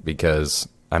topic because,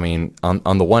 on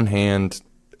the one hand,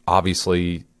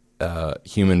 obviously,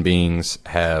 human beings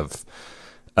have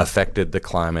affected the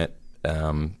climate.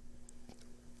 On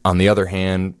the other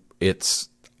hand, it's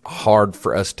hard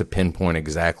for us to pinpoint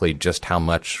exactly just how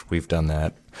much we've done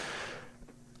that.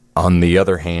 On the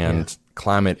other hand,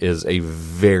 climate is a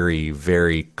very,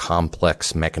 very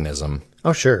complex mechanism.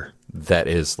 Oh, sure. That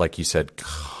is, like you said,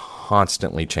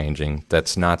 constantly changing.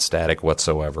 That's not static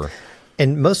whatsoever.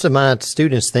 And most of my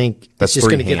students think it's just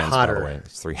going to get hotter. By the way.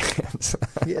 It's 3 hands.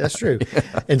 Yeah, that's true.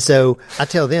 Yeah. And so I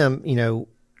tell them,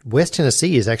 West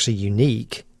Tennessee is actually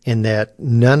unique in that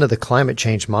none of the climate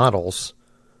change models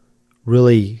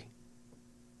really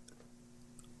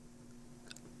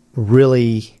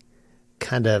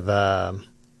kind of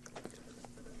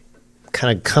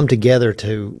come together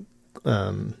to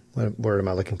what word am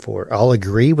I looking for? All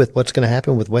agree with what's going to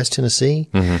happen with West Tennessee.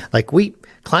 Mm-hmm. Like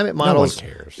climate models. No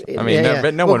one cares.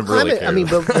 No one really cares.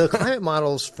 But the climate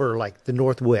models for like the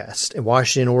Northwest and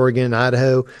Washington, Oregon,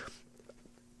 Idaho,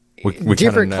 we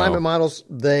different climate models.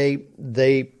 They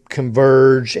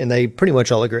converge and they pretty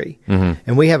much all agree. Mm-hmm.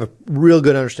 And we have a real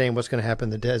good understanding what's going to happen in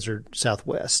the desert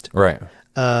Southwest. Right.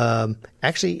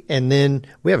 Actually, and then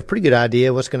we have a pretty good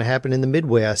idea what's going to happen in the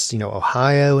Midwest,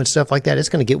 Ohio and stuff like that. It's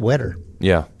going to get wetter.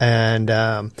 Yeah. And,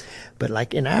 but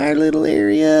like in our little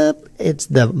area,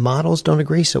 the models don't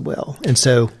agree so well. And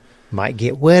so might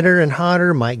get wetter and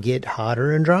hotter, might get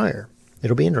hotter and drier.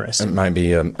 It'll be interesting. It might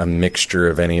be a mixture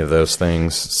of any of those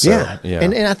things. So, yeah.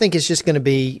 And I think it's just going to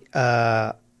be,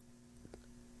 I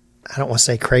don't want to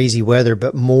say crazy weather,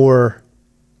 but more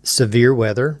severe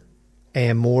weather.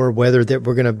 And more weather that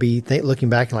we're going to be looking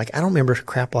back and like, I don't remember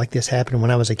crap like this happening when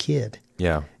I was a kid.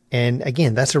 Yeah. And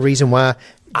again, that's the reason why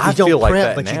I don't feel prep, like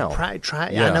that but now. you try.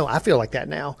 Yeah. I know. I feel like that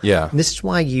now. Yeah. And this is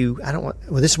why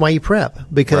this is why you prep,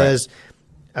 because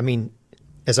right.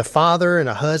 As a father and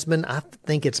a husband, I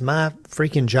think it's my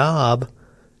freaking job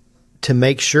to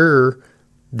make sure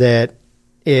that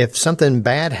if something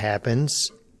bad happens,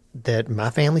 that my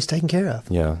family's taken care of.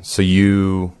 Yeah. So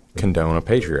you condone a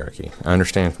patriarchy. I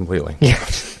understand completely. Yeah.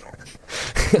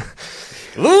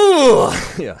 Ooh.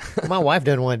 Yeah. My wife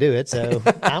doesn't want to do it, so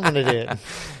I'm going to do it.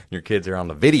 Your kids are on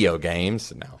the video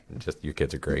games. No, just your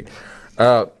kids are great.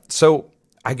 So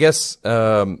I guess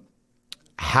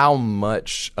how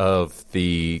much of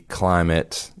the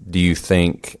climate do you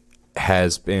think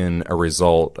has been a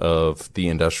result of the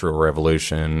Industrial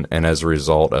Revolution and as a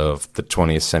result of the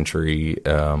 20th century,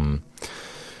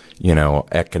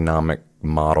 economic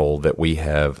model that we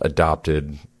have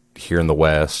adopted here in the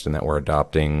West and that we're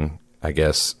adopting, I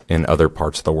guess, in other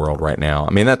parts of the world right now?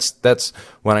 That's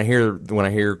when I hear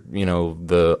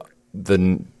the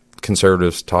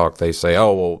conservatives talk, they say,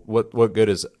 oh, well, what good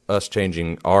is us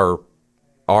changing our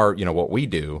what we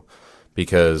do?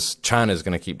 because China is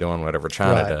going to keep doing whatever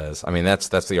China does. I mean, that's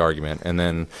the argument. And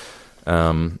then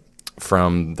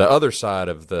from the other side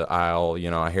of the aisle,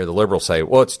 I hear the liberals say,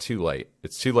 well, it's too late.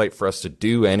 It's too late for us to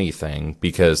do anything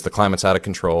because the climate's out of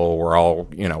control. We're all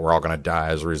going to die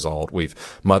as a result.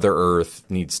 Mother Earth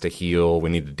needs to heal. We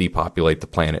need to depopulate the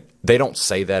planet. They don't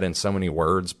say that in so many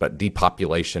words, but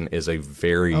depopulation is a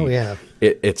very,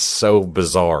 it's so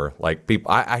bizarre. Like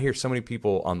I hear so many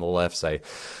people on the left say,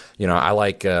 I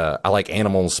like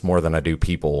animals more than I do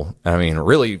people. I mean,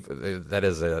 really,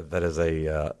 that's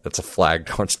a flag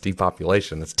towards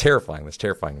depopulation. That's terrifying. That's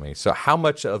terrifying to me. So, how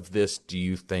much of this do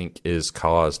you think is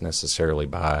caused necessarily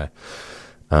by,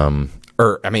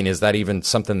 is that even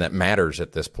something that matters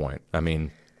at this point? I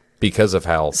mean, because of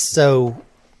how. So,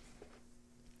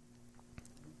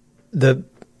 the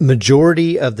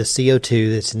majority of the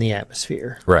CO2 that's in the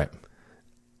atmosphere, right?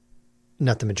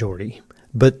 Not the majority,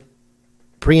 but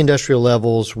pre-industrial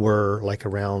levels were like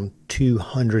around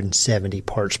 270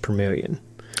 parts per million.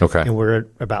 Okay. And we're at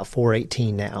about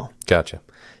 418 now. Gotcha.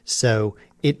 So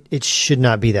it should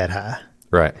not be that high.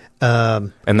 Right.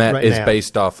 And that right is now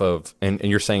based off of, and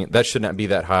you're saying that should not be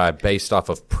that high based off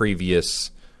of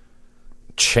previous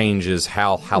changes,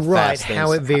 how right, fast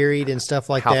how it varied and stuff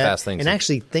like how that. Fast things and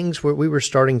actually things we were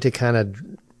starting to kind of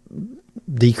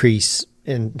decrease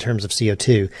in terms of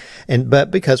CO2.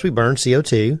 But because we burn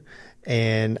CO2,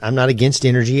 and I'm not against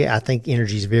energy. I think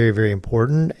energy is very, very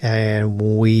important. And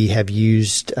we have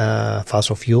used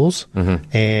fossil fuels.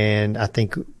 Mm-hmm. And I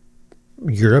think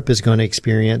Europe is going to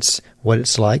experience what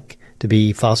it's like to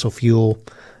be fossil fuel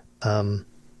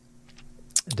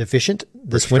deficient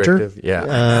this winter. Yeah,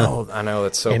 I know.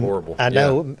 That's so horrible. I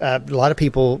know a lot of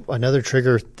people, another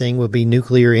trigger thing would be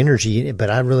nuclear energy, but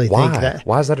I really think that.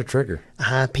 Why is that a trigger?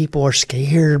 People are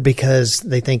scared because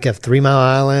they think of 3 Mile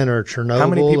Island or Chernobyl. How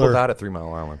many people died at 3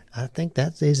 Mile Island? I think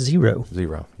that is zero.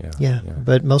 Zero, yeah.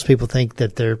 But most people think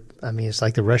that it's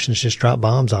like the Russians just dropped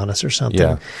bombs on us or something.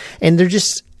 Yeah. And they're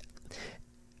just.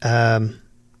 That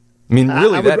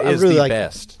is the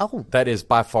best. Oh, that is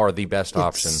by far the best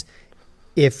option.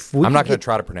 I'm not going to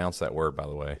try to pronounce that word, by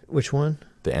the way. Which one?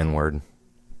 The N word.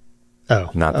 Oh,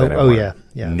 not that. Oh, yeah.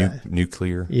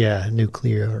 Nuclear. Yeah,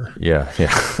 nuclear. Yeah.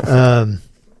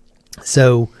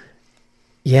 So,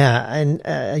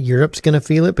 and Europe's going to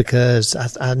feel it because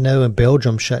I know in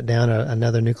Belgium shut down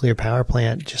another nuclear power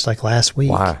plant just like last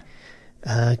week. Why?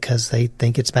 Because they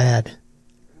think it's bad.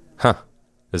 Huh.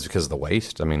 Is it because of the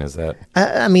waste? I mean, is that?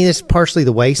 It's partially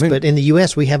the waste, but in the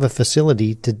U.S. we have a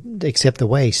facility to accept the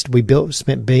waste. We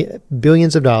spent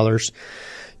billions of dollars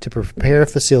to prepare a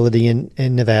facility in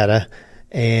Nevada,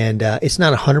 and it's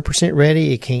not 100%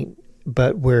 ready. It can't,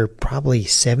 but we're probably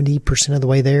 70% of the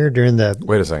way there during the.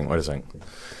 Wait a second.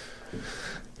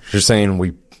 You're saying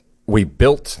we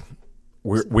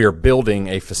are building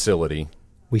a facility.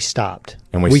 We stopped.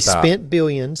 And we spent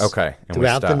billions. Okay. And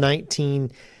throughout the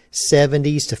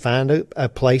 1970s to find a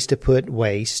place to put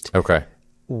waste. Okay.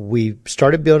 We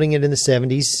started building it in the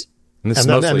 70s. And this is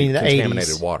mostly the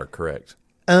contaminated 80s. Water, correct?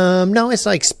 No, it's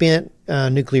like spent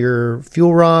nuclear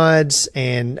fuel rods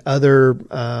and other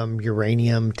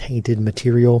uranium-tainted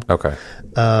material. Okay.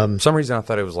 For some reason, I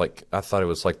thought it was like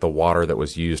the water that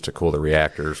was used to cool the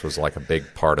reactors was like a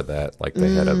big part of that. Like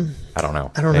they had I don't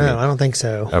know. I don't know. I don't think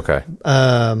so. Okay.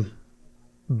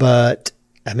 But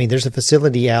there's a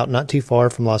facility out not too far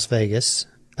from Las Vegas.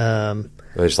 They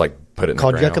just like put it in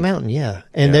called the ground. Yucca Mountain, yeah.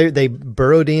 And they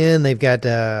burrowed in. They've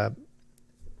got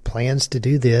plans to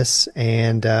do this,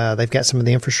 and they've got some of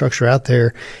the infrastructure out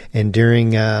there. And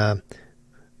during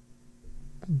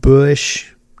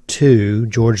Bush 2,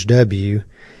 George W.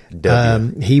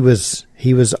 He was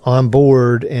on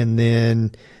board, and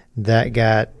then that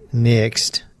got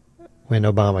nixed when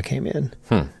Obama came in.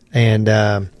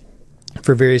 And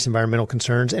for various environmental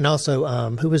concerns, and also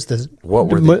who was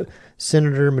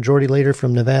Senator Majority Leader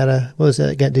from Nevada? What was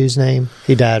that dude's name?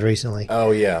 He died recently.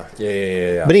 Oh yeah.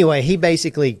 But anyway, he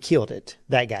basically killed it.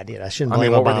 That guy did. I shouldn't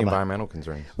blame Obama. What were the environmental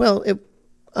concerns? Well,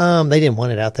 they didn't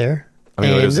want it out there.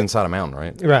 It was inside a mountain,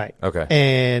 right? Right. Okay.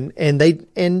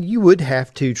 And you would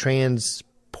have to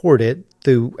transport it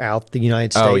throughout the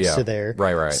United States to there.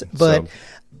 Right. But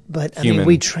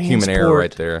we transport human error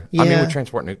right there. Yeah. We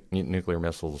transport nuclear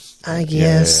missiles. I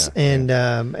guess, and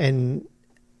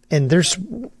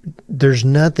there's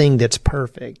nothing that's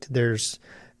perfect. There's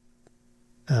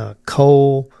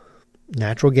coal,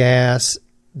 natural gas.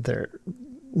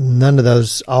 None of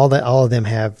those. All of them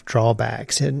have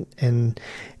drawbacks, and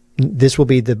this will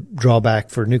be the drawback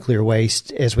for nuclear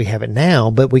waste as we have it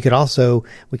now, but we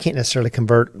can't necessarily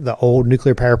convert the old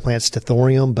nuclear power plants to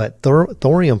thorium, but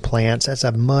thorium plants, that's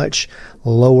a much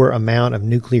lower amount of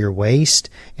nuclear waste,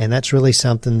 and that's really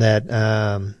something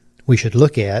that we should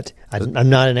look at. I'm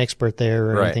not an expert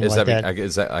there or anything like that.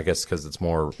 I guess because it's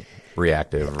more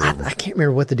reactive. I can't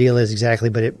remember what the deal is exactly,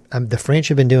 but the French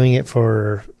have been doing it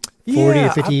for 40 or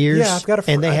 50 years. Yeah,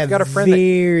 and they have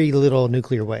very little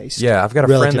nuclear waste. Yeah, I've got a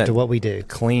friend relative that to what we do.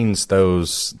 Cleans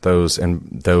those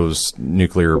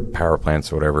nuclear power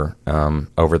plants or whatever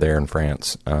over there in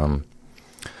France.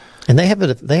 And they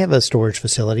have a storage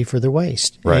facility for their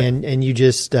waste. Right. And you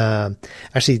just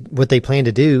actually what they plan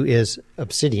to do is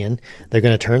Obsidian. They're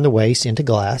going to turn the waste into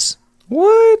glass.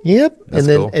 What? Yep. That's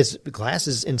and then cool. Glass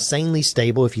is insanely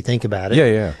stable if you think about it.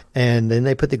 Yeah. And then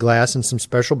they put the glass in some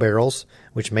special barrels,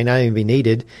 which may not even be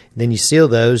needed. Then you seal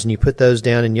those and you put those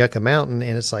down in Yucca Mountain,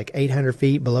 and it's like 800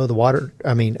 feet above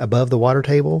the water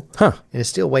table. Huh. And it's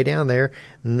still way down there.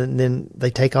 And then they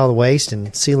take all the waste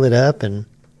and seal it up. And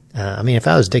if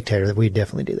I was a dictator, we'd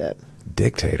definitely do that.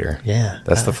 Dictator. Yeah.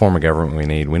 That's the form of government we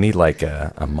need. We need like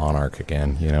a monarch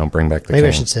again, bring back the king. Maybe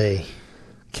I should say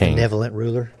king. Benevolent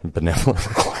ruler. Benevolent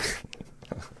ruler.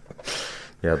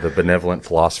 Yeah, the benevolent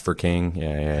philosopher king.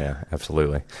 Yeah,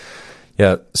 absolutely.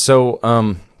 Yeah, so,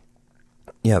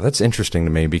 that's interesting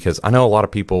to me because I know a lot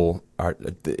of people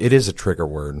it is a trigger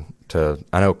word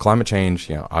I know climate change,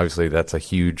 obviously that's a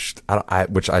huge,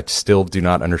 which I still do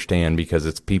not understand because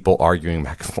it's people arguing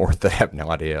back and forth that have no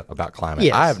idea about climate.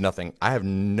 Yes. I have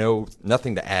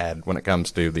nothing to add when it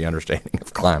comes to the understanding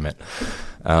of climate.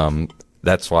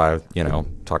 That's why,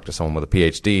 talk to someone with a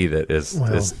PhD that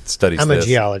studies this. I'm a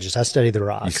geologist. I study the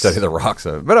rocks. You study the rocks.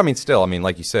 But still,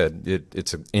 like you said,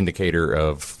 it's an indicator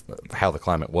of how the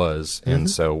climate was. Mm-hmm. And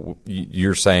so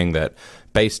you're saying that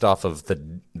based off of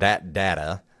that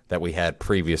data that we had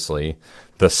previously,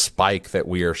 the spike that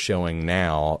we are showing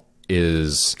now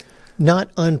is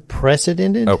not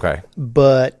unprecedented. Okay.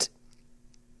 But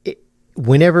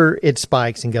whenever it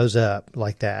spikes and goes up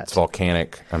like that, it's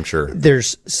volcanic, I'm sure.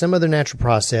 There's some other natural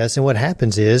process, and what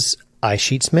happens is ice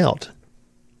sheets melt.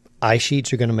 Ice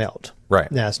sheets are going to melt.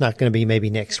 Right. Now, it's not going to be maybe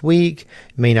next week.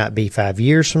 It may not be 5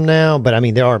 years from now, but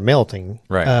they are melting.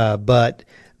 Right. But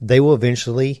they will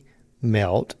eventually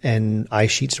melt, and ice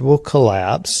sheets will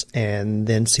collapse, and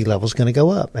then sea level is going to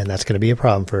go up, and that's going to be a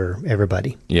problem for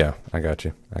everybody. Yeah, I got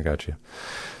you.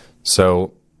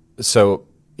 So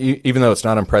even though it's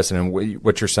not unprecedented,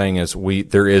 what you're saying is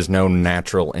there is no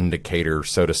natural indicator,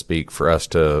 so to speak, for us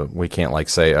we can't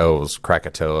say, oh, it was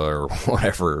Krakatoa or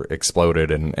whatever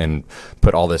exploded and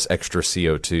put all this extra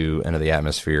CO2 into the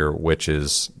atmosphere, which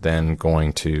is then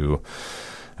going to,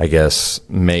 I guess,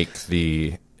 make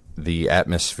the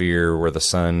atmosphere where the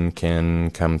sun can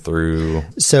come through.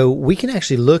 So we can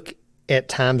actually look at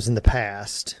times in the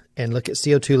past and look at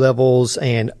CO2 levels,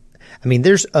 and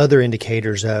there's other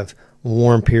indicators of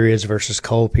warm periods versus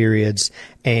cold periods,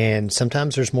 and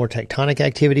sometimes there's more tectonic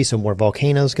activity, so more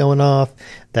volcanoes going off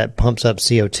that pumps up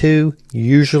CO2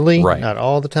 usually, right. Not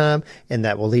all the time, and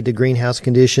that will lead to greenhouse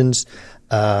conditions.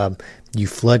 You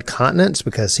flood continents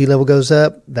because sea level goes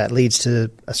up. That leads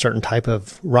to a certain type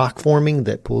of rock forming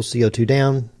that pulls CO2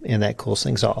 down, and that cools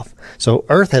things off. So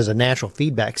Earth has a natural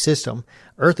feedback system.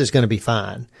 Earth is going to be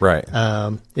fine. Right.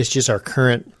 It's just our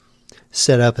current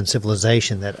setup and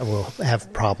civilization that will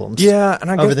have problems. Yeah,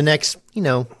 and over the next,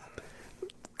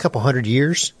 couple hundred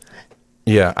years.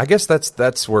 Yeah, I guess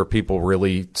that's where people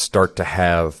really start to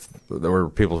fight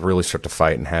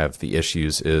and have the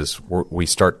issues is we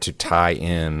start to tie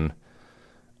in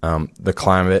the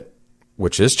climate,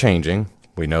 which is changing.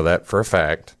 We know that for a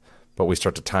fact, but we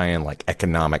start to tie in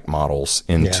economic models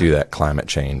into that climate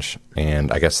change.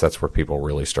 And I guess that's where people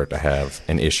really start to have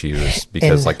an issues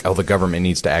because the government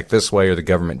needs to act this way or the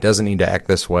government doesn't need to act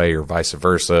this way or vice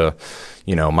versa.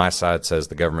 My side says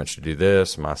the government should do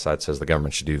this. My side says the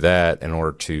government should do that in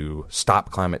order to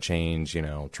stop climate change.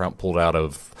 Trump pulled out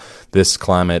of this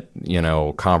climate,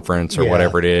 conference or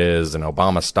whatever it is. And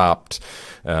Obama stopped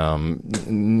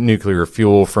nuclear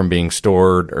fuel from being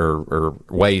stored or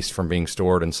waste from being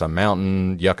stored in some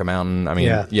mountain, Yucca Mountain.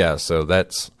 So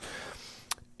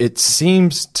it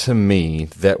seems to me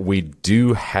that we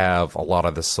do have a lot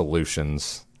of the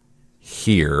solutions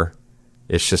here.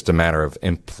 It's just a matter of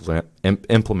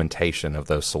implementation of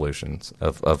those solutions,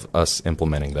 of us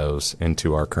implementing those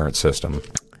into our current system.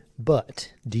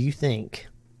 But do you think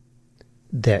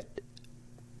that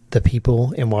the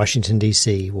people in Washington,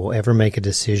 D.C. will ever make a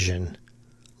decision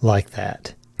like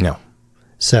that? No.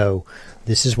 So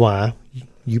this is why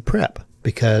you prep,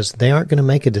 because they aren't going to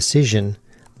make a decision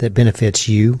that benefits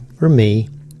you or me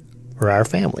or our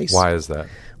families. Why is that?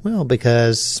 Well,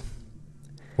 because...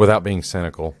 Without being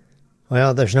cynical.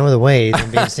 Well, there's no other way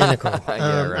than being cynical.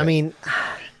 Yeah, right. I mean,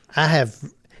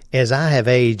 as I have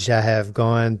aged, I have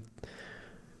gone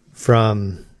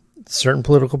from certain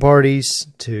political parties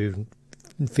to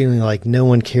feeling like no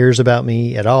one cares about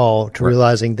me at all to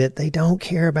realizing that they don't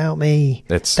care about me.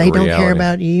 They don't care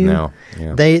about you. No.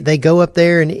 Yeah. They go up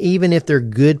there, and even if they're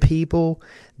good people,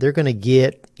 they're going to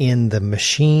get in the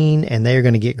machine and they're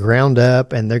going to get ground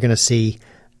up and they're going to see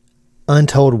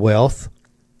untold wealth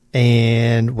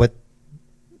and what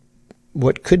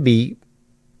could be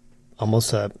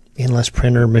almost a endless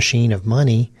printer machine of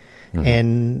money.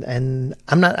 Mm-hmm. And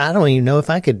I don't even know if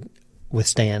I could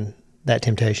withstand that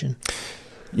temptation.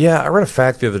 Yeah, I read a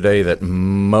fact the other day that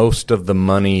most of the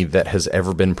money that has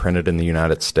ever been printed in the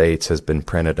United States has been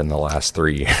printed in the last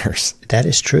 3 years. That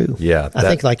is true. Yeah. I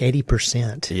think like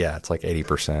 80%. Yeah, it's like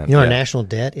 80%. You know, our national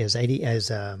debt is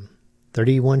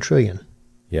 31 trillion.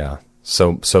 Yeah.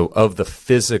 So of the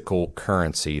physical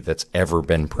currency that's ever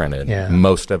been printed,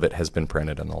 most of it has been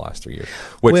printed in the last 3 years.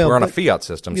 Which we're on a fiat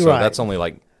system, so that's only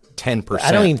like 10%.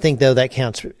 I don't even think, though, that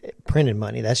counts printed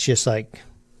money. That's just like...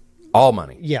 All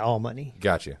money. Yeah, all money.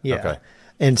 Gotcha. Yeah. Okay.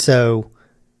 And so,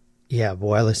 yeah,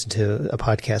 boy, I listened to a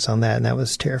podcast on that, and that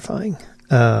was terrifying.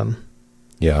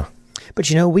 Yeah. But,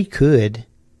 you know, we could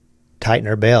tighten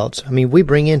our belts. I mean, we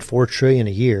bring in $4 trillion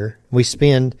a year. We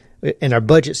spend, and our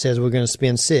budget says we're going to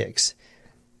spend $6 trillion.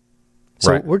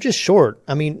 So we're just short.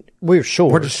 I mean, we're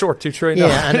short. We're just short $2 trillion.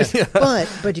 Yeah, I know. Yeah.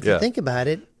 But if you think about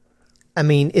it, I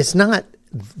mean, it's not...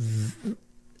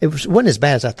 It wasn't as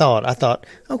bad as I thought. I thought,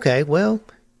 okay, well...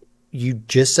 You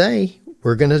just say,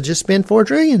 we're going to just spend $4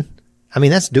 trillion. I mean,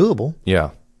 that's doable. Yeah.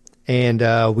 And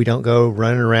we don't go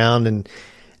running around and,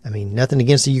 I mean, nothing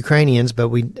against the Ukrainians, but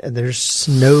there's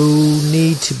no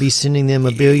need to be sending them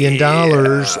 $1 billion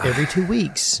every 2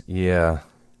 weeks. Yeah.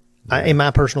 In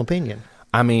my personal opinion.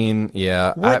 I mean,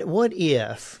 yeah. What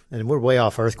if, and we're way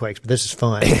off earthquakes, but this is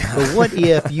fun, but what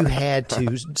if you had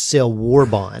to sell war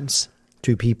bonds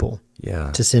to people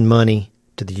to send money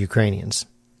to the Ukrainians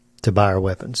to buy our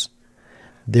weapons?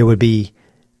 There would be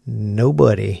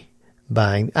nobody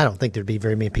buying. I don't think there'd be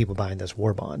very many people buying those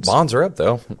war bonds. Bonds are up,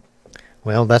 though.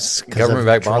 Well, that's because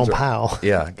of Jerome Powell.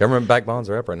 Yeah, government-backed bonds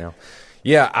are up right now.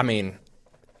 Yeah, I mean,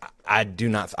 I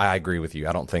agree with you.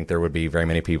 I don't think there would be very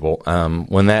many people.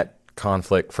 When that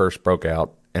conflict first broke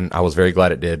out, and I was very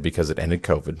glad it did because it ended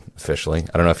COVID officially.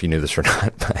 I don't know if you knew this or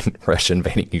not, but Russia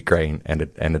invading Ukraine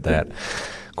ended that.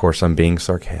 Of course, I'm being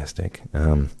sarcastic.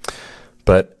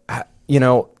 But, you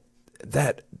know,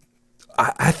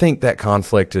 I think that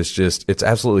conflict is it's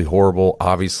absolutely horrible.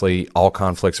 Obviously, all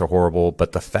conflicts are horrible,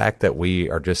 but the fact that we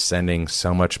are just sending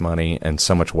so much money and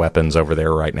so much weapons over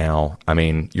there right now, I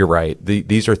mean, you're right.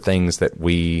 These are things that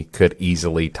we could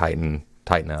easily tighten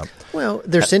up. Well,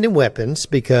 they're sending weapons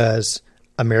because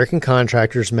American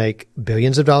contractors make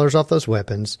billions of dollars off those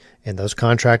weapons, and those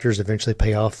contractors eventually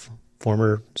pay off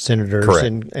former senators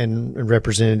and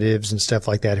representatives and stuff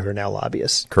like that who are now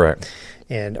lobbyists. Correct.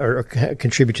 And or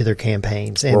contribute to their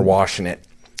campaigns. And we're washing it.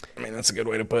 I mean, that's a good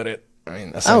way to put it. I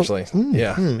mean, essentially.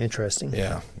 Interesting.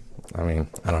 Yeah. I mean,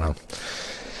 I don't know.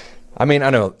 I mean, I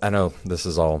know this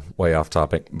is all way off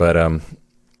topic, but,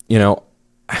 you know,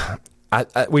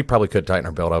 we probably could tighten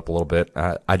our belt up a little bit.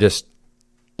 I just,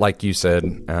 like you said,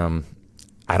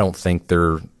 I don't think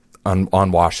they're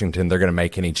on Washington, they're going to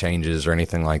make any changes or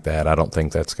anything like that. I don't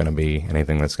think that's going to be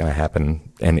anything that's going to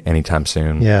happen anytime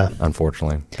soon. Yeah,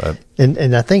 unfortunately. But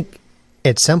and I think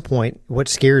at some point, what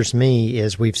scares me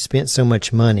is we've spent so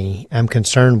much money. I'm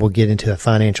concerned we'll get into a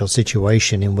financial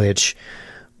situation in which,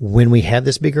 when we have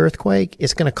this big earthquake,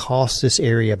 it's going to cost this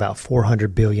area about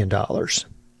 $400 billion.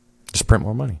 Just print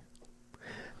more money.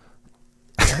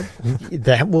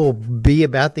 That will be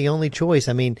about the only choice.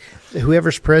 I mean,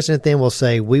 whoever's president then will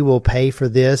say, we will pay for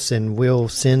this and we'll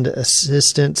send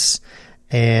assistance,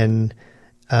 and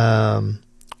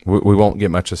we won't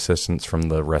get much assistance from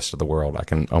the rest of the world. I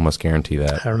can almost guarantee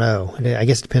that. I don't know. I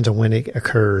guess it depends on when it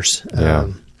occurs. Yeah.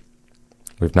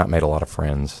 We've not made a lot of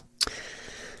friends.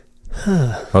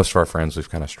 Most of our friends we've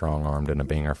kind of strong-armed into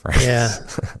being our friends. Yeah.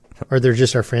 Or they're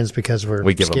just our friends because we're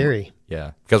scary.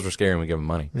 Because we're scary and we give them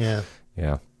money. Yeah.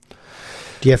 Yeah.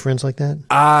 Do you have friends like that?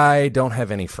 I don't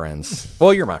have any friends.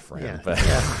 Well, you're my friend. But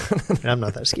I'm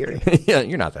not that scary. Yeah,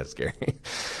 you're not that scary.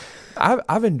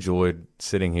 I've enjoyed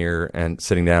sitting here and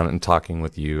sitting down and talking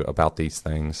with you about these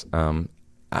things. I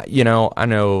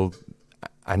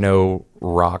know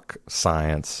rock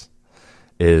science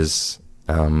is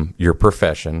your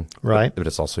profession, right? But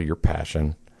it's also your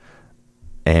passion.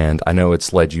 And I know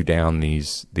it's led you down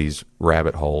these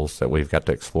rabbit holes that we've got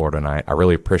to explore tonight. I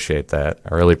really appreciate that.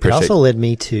 It also led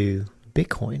me to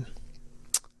Bitcoin.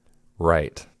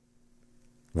 Right.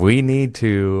 We need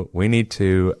to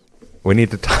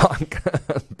talk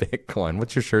Bitcoin.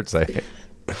 What's your shirt say?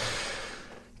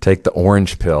 Take the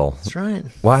orange pill. That's right.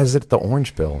 Why is it the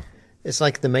orange pill? It's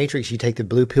like the Matrix. You take the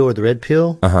blue pill or the red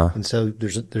pill, and so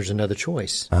there's another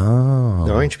choice. Oh,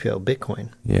 the orange pill,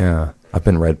 Bitcoin. Yeah, I've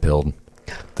been red pilled.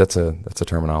 That's a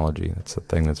terminology. That's a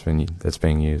thing that's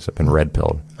being used. I've been red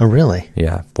pilled. Oh, really?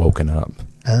 Yeah, I've woken up.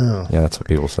 Oh, yeah, that's what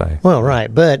people say. Well,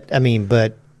 right, but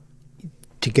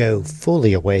to go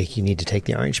fully awake, you need to take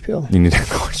the orange pill. You need to take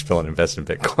the orange pill and invest in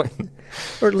Bitcoin,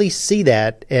 or at least see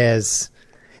that as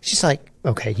it's just like.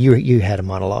 Okay, you had a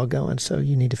monologue going, so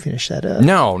you need to finish that up.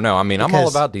 No. I mean, I'm all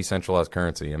about decentralized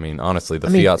currency. I mean, honestly, the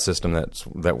fiat system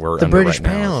that we're the under British right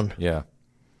pound. Now.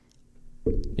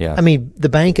 Yeah. I mean, the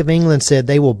Bank of England said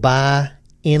they will buy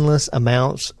endless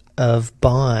amounts of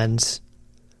bonds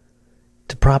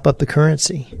to prop up the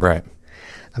currency. Right.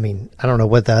 I mean, I don't know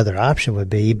what the other option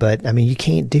would be, but I mean, you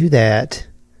can't do that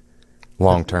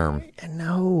long term.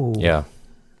 No. Yeah.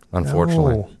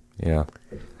 Unfortunately. No. Yeah.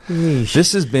 Yeesh.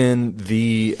 This has been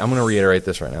I'm going to reiterate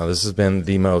this right now. This has been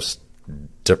the most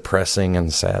depressing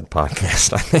and sad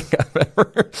podcast I think I've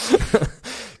ever.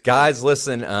 Guys,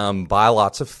 listen, buy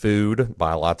lots of food,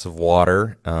 buy lots of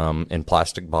water in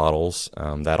plastic bottles.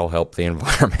 That'll help the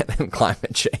environment and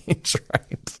climate change,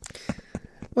 right?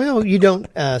 Well, you don't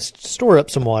store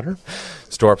up some water.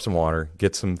 Store up some water.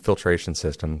 Get some filtration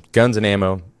system. Guns and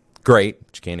ammo, great,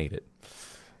 but you can't eat it.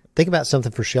 Think about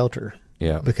something for shelter.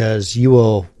 Yeah. Because you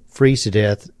will freeze to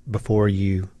death before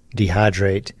you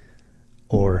dehydrate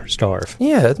or starve.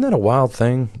 Yeah, isn't that a wild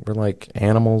thing? We're like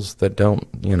animals that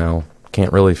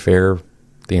can't really fare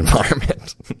the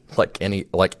environment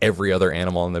like every other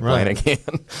animal on the planet can.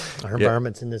 Our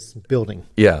environment's in this building.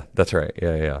 Yeah, that's right.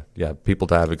 Yeah. People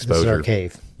die of exposure. This is our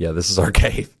cave. Yeah, this is our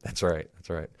cave. That's right.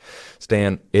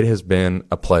 Stan, it has been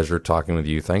a pleasure talking with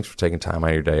you. Thanks for taking time out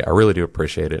of your day. I really do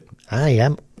appreciate it. I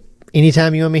am.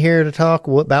 Anytime you want me here to talk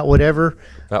about whatever,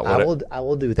 I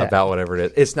will do that. About whatever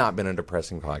it is. It's not been a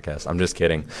depressing podcast. I'm just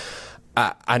kidding.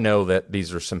 I know that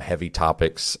these are some heavy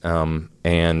topics,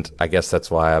 and I guess that's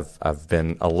why I've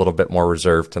been a little bit more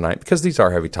reserved tonight, because these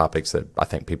are heavy topics that I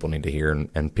think people need to hear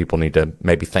and people need to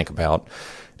maybe think about.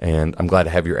 And I'm glad to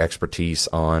have your expertise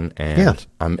on, and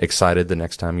I'm excited the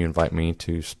next time you invite me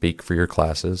to speak for your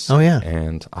classes. Oh, yeah.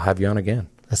 And I'll have you on again.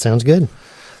 That sounds good.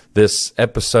 This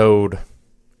episode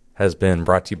has been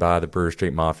brought to you by the Brewer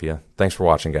Street Mafia. Thanks for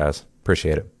watching, guys.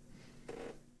 Appreciate it.